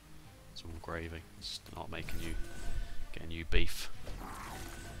good. It's all gravy. It's not making you, getting you beef,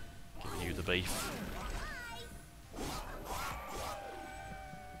 giving you the beef.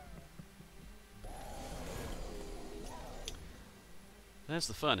 There's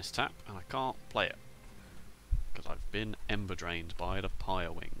the furnace tap, and I can't play it because I've been ember drained by the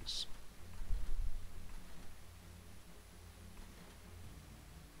Pyre wings.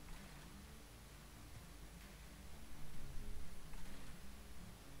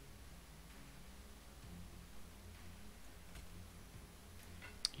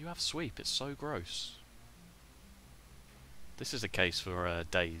 You have sweep, it's so gross. This is a case for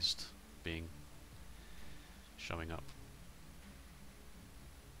dazed showing up.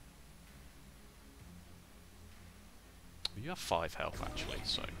 You have 5 health actually,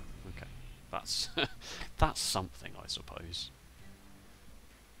 so okay. That's that's something, I suppose.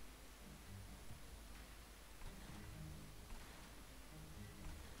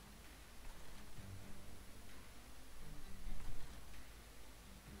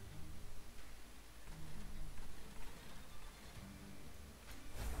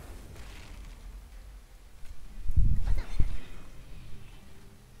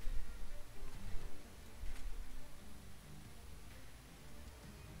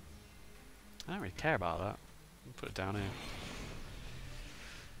 I don't really care about that. I'll put it down here.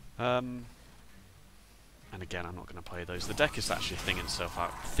 And again, I'm not going to play those. The deck is actually thinning itself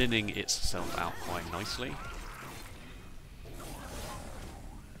out quite nicely.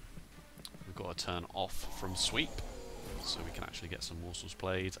 We've got to turn off from sweep, so we can actually get some morsels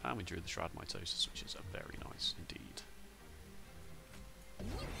played, and we drew the Shroud Mitosis, which is very nice indeed.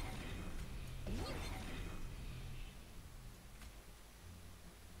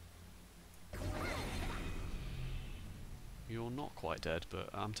 You're not quite dead, but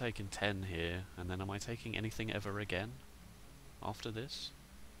I'm taking 10 here, and then am I taking anything ever again after this?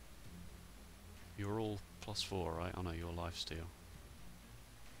 You're all +4, right? Oh no, you're lifesteal.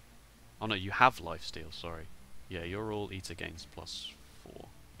 Oh no, you have lifesteal, sorry. Yeah, you're all Eater gains +4.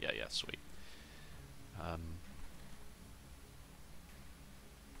 Yeah, sweet.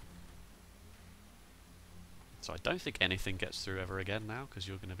 So I don't think anything gets through ever again now, because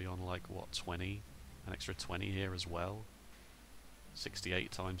you're going to be on like, what, 20? An extra 20 here as well?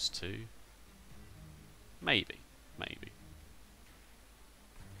 68 times 2? Maybe.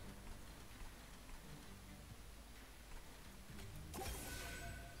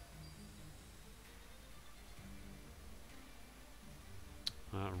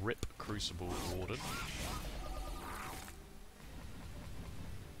 Rip Crucible Warden.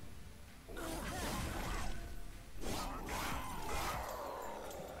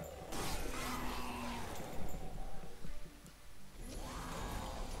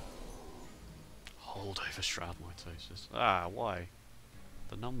 Holdover Shroud Mitosis. Ah, why?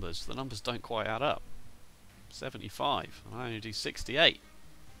 The numbers don't quite add up. 75, and I only do 68.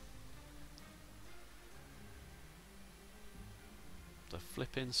 The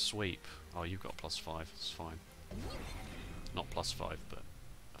flipping sweep. Oh, you've got +5, it's fine. Not +5, but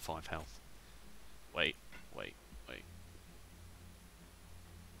 5 health. Wait.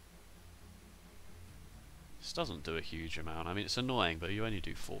 This doesn't do a huge amount. I mean, it's annoying, but you only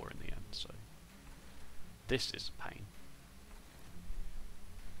do 4 in the end, so... This is a pain.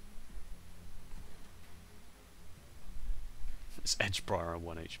 It's Edgebriar on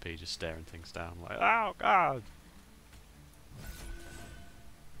 1 HP just staring things down like, oh god!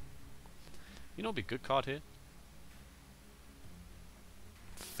 You know what'd be a good card here?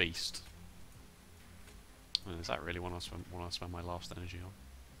 Feast. Is that really what I spend my last energy on?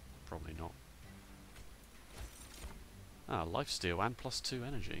 Probably not. Ah, lifesteal and +2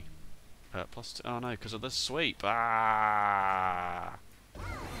 energy. +2. Oh no, because of the sweep. Ah.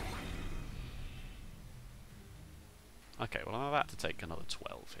 Okay, well I'm about to take another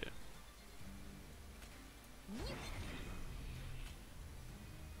 12 here.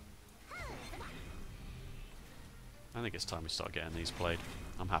 I think it's time we start getting these played.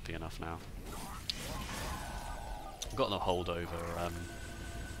 I'm happy enough now. I've got no hold over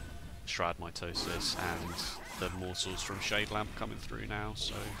Shroud Mitosis and the morsels from Shade Lamp coming through now,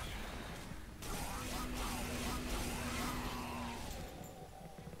 so...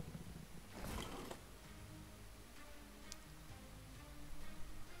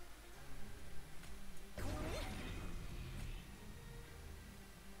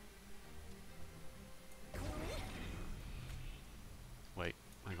 Wait,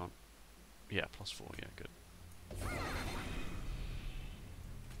 hang on. Yeah, +4, yeah, good.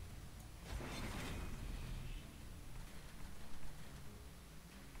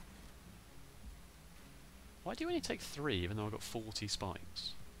 Why do you only take 3 even though I've got 40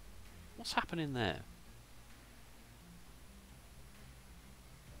 spikes? What's happening there?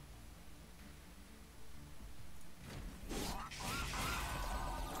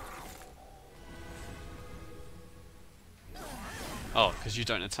 Oh, because you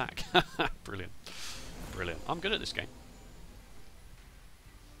don't attack. Brilliant. Brilliant. I'm good at this game.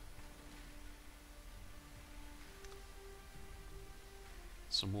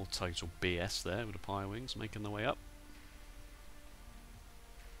 Some more total BS there with the Pyre Wings making their way up.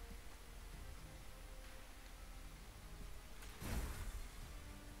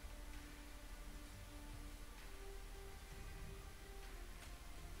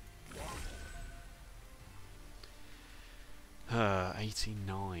 Uh,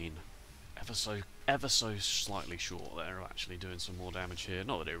 89. Ever so slightly short. They're actually doing some more damage here.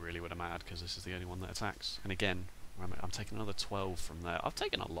 Not that it really would have mattered because this is the only one that attacks. And again, I'm taking another 12 from there. I've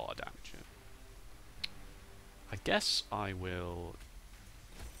taken a lot of damage here. I guess I will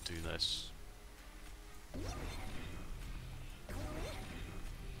do this.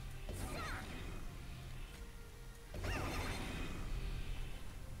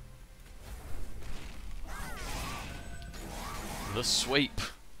 The sweep!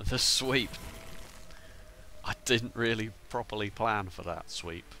 The sweep! I didn't really properly plan for that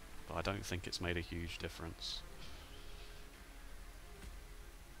sweep, but I don't think it's made a huge difference.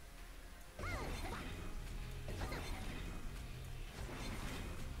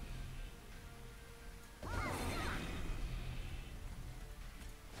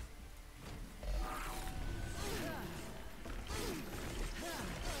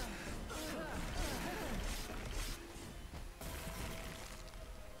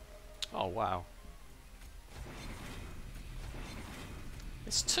 Oh wow.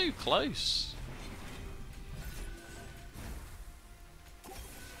 It's too close.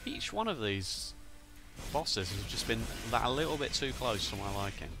 Each one of these bosses has just been that a little bit too close for my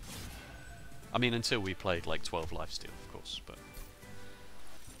liking. I mean, until we played like 12 lifesteal, of course, but...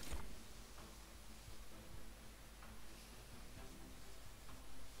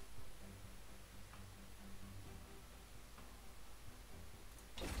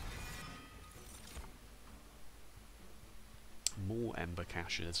 More Ember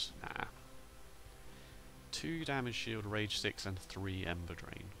Caches. Nah. 2 damage shield, rage 6, and 3 Ember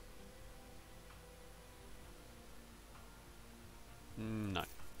Drain. No.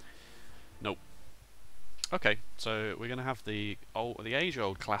 Nope. Okay, so we're going to have the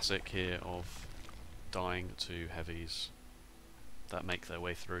age-old classic here of dying to heavies that make their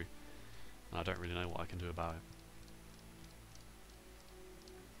way through. And I don't really know what I can do about it.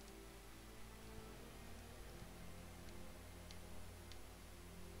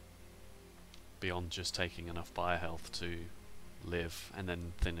 Beyond just taking enough bio health to live and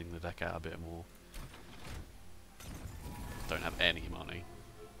then thinning the deck out a bit more. Don't have any money.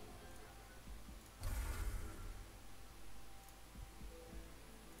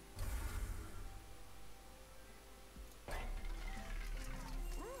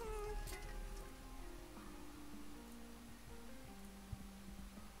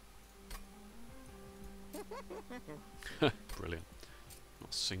 Brilliant. Not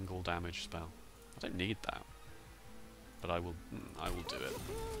a single damage spell. I don't need that, but I will do it.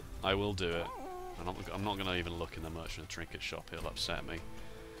 I will do it. I'm not going to even look in the Merchant of Trinket shop. It'll upset me.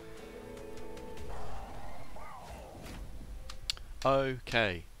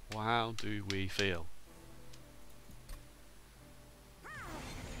 Okay, well, how do we feel?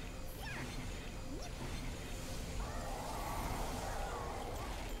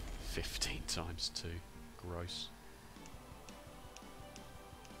 (15 times 2). Gross.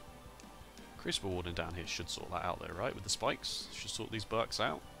 Crucible Warden down here should sort that out though, right? With the spikes, should sort these Burks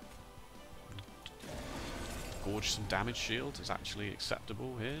out. Gorge some damage shield is actually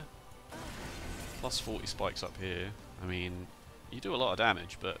acceptable here. Plus 40 spikes up here. I mean, you do a lot of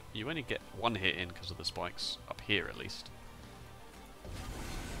damage, but you only get one hit in because of the spikes up here at least.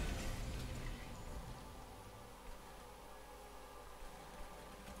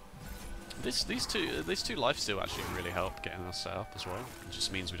 These two lifesteal actually really help getting us set up as well. It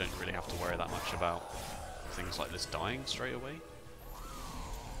just means we don't really have to worry that much about things like this dying straight away.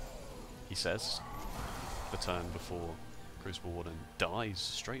 He says the turn before Crucible Warden dies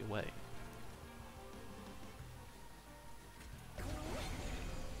straight away.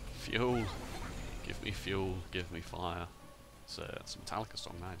 Fuel, give me fuel, give me fire. It's a Metallica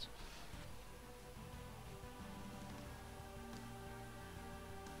song, nice.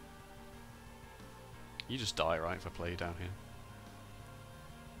 You just die, right, if I play you down here.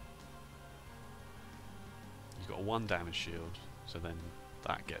 You've got a 1 damage shield, so then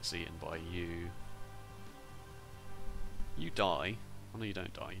that gets eaten by you. You die. Oh no, you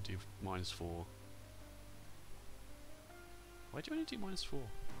don't die, you do -4. Why do you only do -4?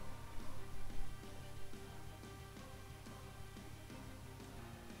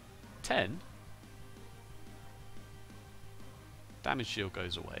 $10? Damage shield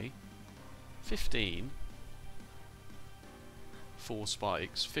goes away. 15. 4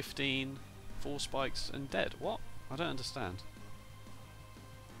 spikes. 15. 4 spikes and dead. What? I don't understand.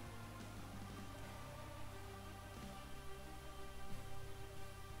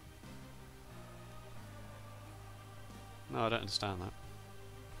 No, I don't understand that.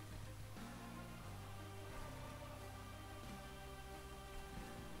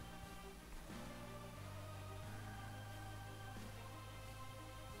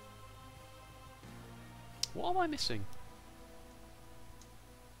 What am I missing?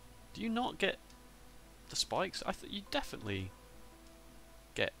 Do you not get the spikes? I thought you definitely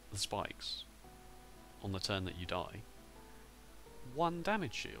get the spikes on the turn that you die. 1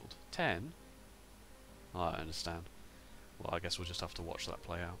 damage shield. 10? Oh, I understand. Well, I guess we'll just have to watch that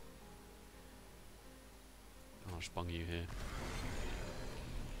play out. I'll just bung you here.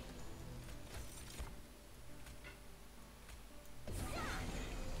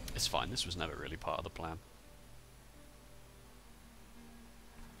 It's fine, this was never really part of the plan.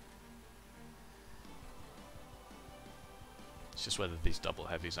 It's just whether these double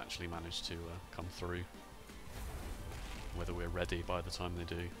heavies actually manage to come through. Whether we're ready by the time they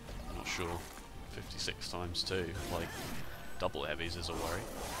do. I'm not sure. 56 times 2, like, double heavies is a worry.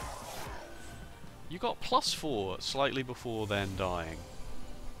 You got +4 slightly before then dying.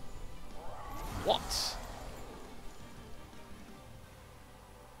 What?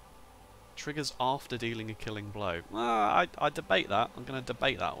 Triggers after dealing a killing blow. I debate that. I'm going to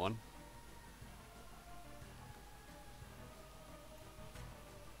debate that one.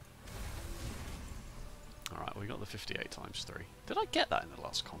 Alright, we got the 58 times 3. Did I get that in the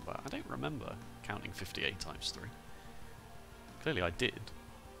last combat? I don't remember counting 58 times 3. Clearly I did.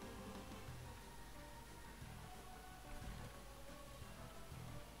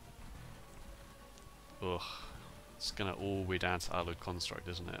 Ugh. It's gonna all be down to Alloyed Construct,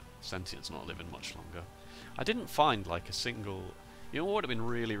 isn't it? Sentient's not living much longer. I didn't find like a single... You know what would have been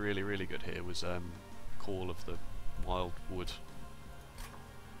really, really, really good here was Call of the Wild Wood.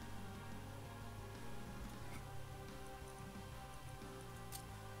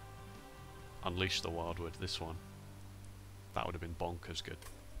 Unleash the Wildwood, this one. That would have been bonkers good.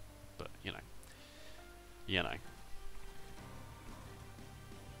 But, you know. You know.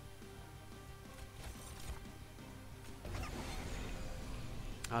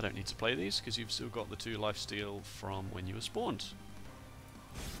 I don't need to play these, because you've still got the 2 lifesteal from when you were spawned.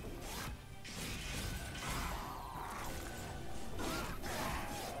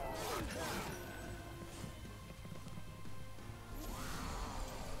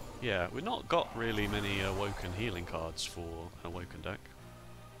 Yeah, we've not got really many Awoken healing cards for an Awoken deck.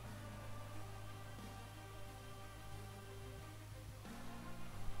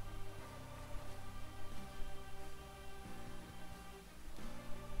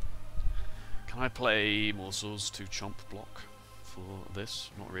 Can I play Morsels to chomp block for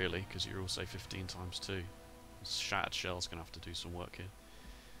this? Not really, because you're also 15 times 2. Shattered Shell's going to have to do some work here.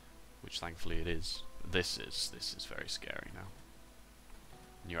 Which thankfully it is. This is very scary now.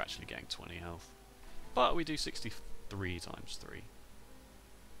 You're actually getting 20 health. But we do 63 times 3.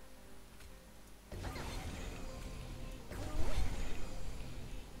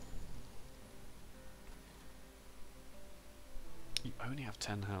 You only have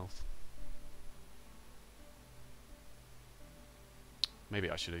 10 health. Maybe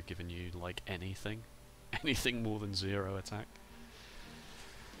I should have given you, like, anything. Anything more than 0 attack.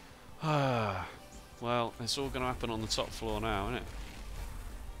 Ah, well, it's all going to happen on the top floor now, isn't it?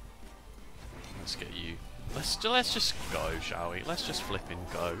 Let's get you. Let's just go, shall we? Let's just flipping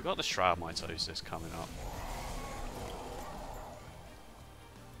go. We've got the Shroud Mitosis coming up.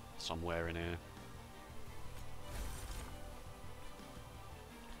 Somewhere in here.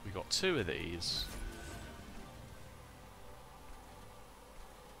 We got 2 of these.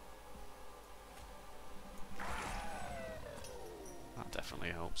 That definitely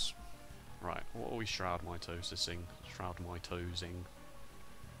helps. Right, what are we Shroud Mitosising? Shroud Mitosing.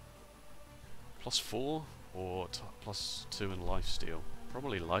 +4 or +2 in Lifesteal?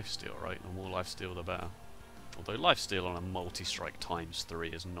 Probably Lifesteal, right? The more Lifesteal the better. Although Lifesteal on a multi-strike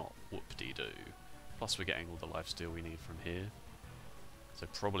 ×3 is not whoop-de-doo. Plus we're getting all the Lifesteal we need from here. So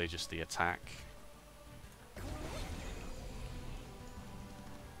probably just the attack.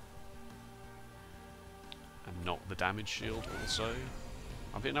 And not the damage shield also.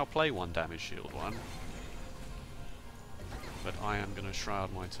 I think I'll play one damage shield one. But I am going to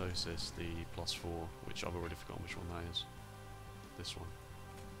Shroud Mitosis the +4, which I've already forgotten which one that is. This one.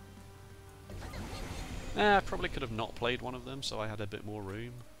 I probably could have not played one of them, so I had a bit more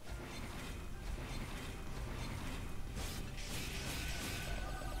room.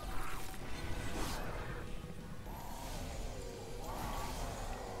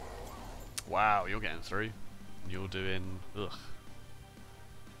 Wow, you're getting through. You're doing... ugh.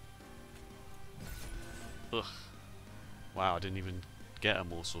 Ugh. Wow, I didn't even get a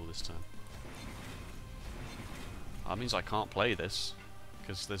morsel this time. That means I can't play this,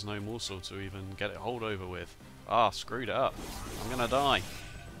 because there's no morsel to even get it holdover with. Ah, screwed it up. I'm gonna die.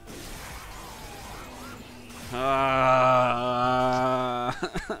 Ah.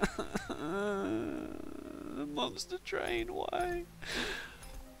 Monster Train, why?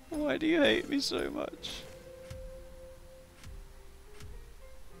 Why do you hate me so much?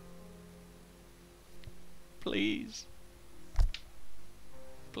 Please.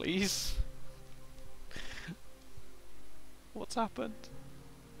 Please. What's happened?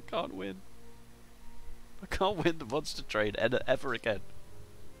 I can't win. I can't win the Monster Train ever again.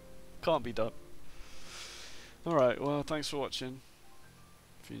 Can't be done. Alright, well, thanks for watching.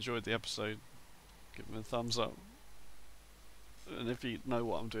 If you enjoyed the episode, give me a thumbs up. And if you know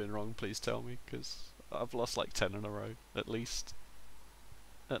what I'm doing wrong, please tell me, because I've lost like 10 in a row, at least.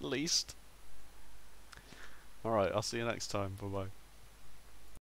 At least. Alright, I'll see you next time. Bye bye.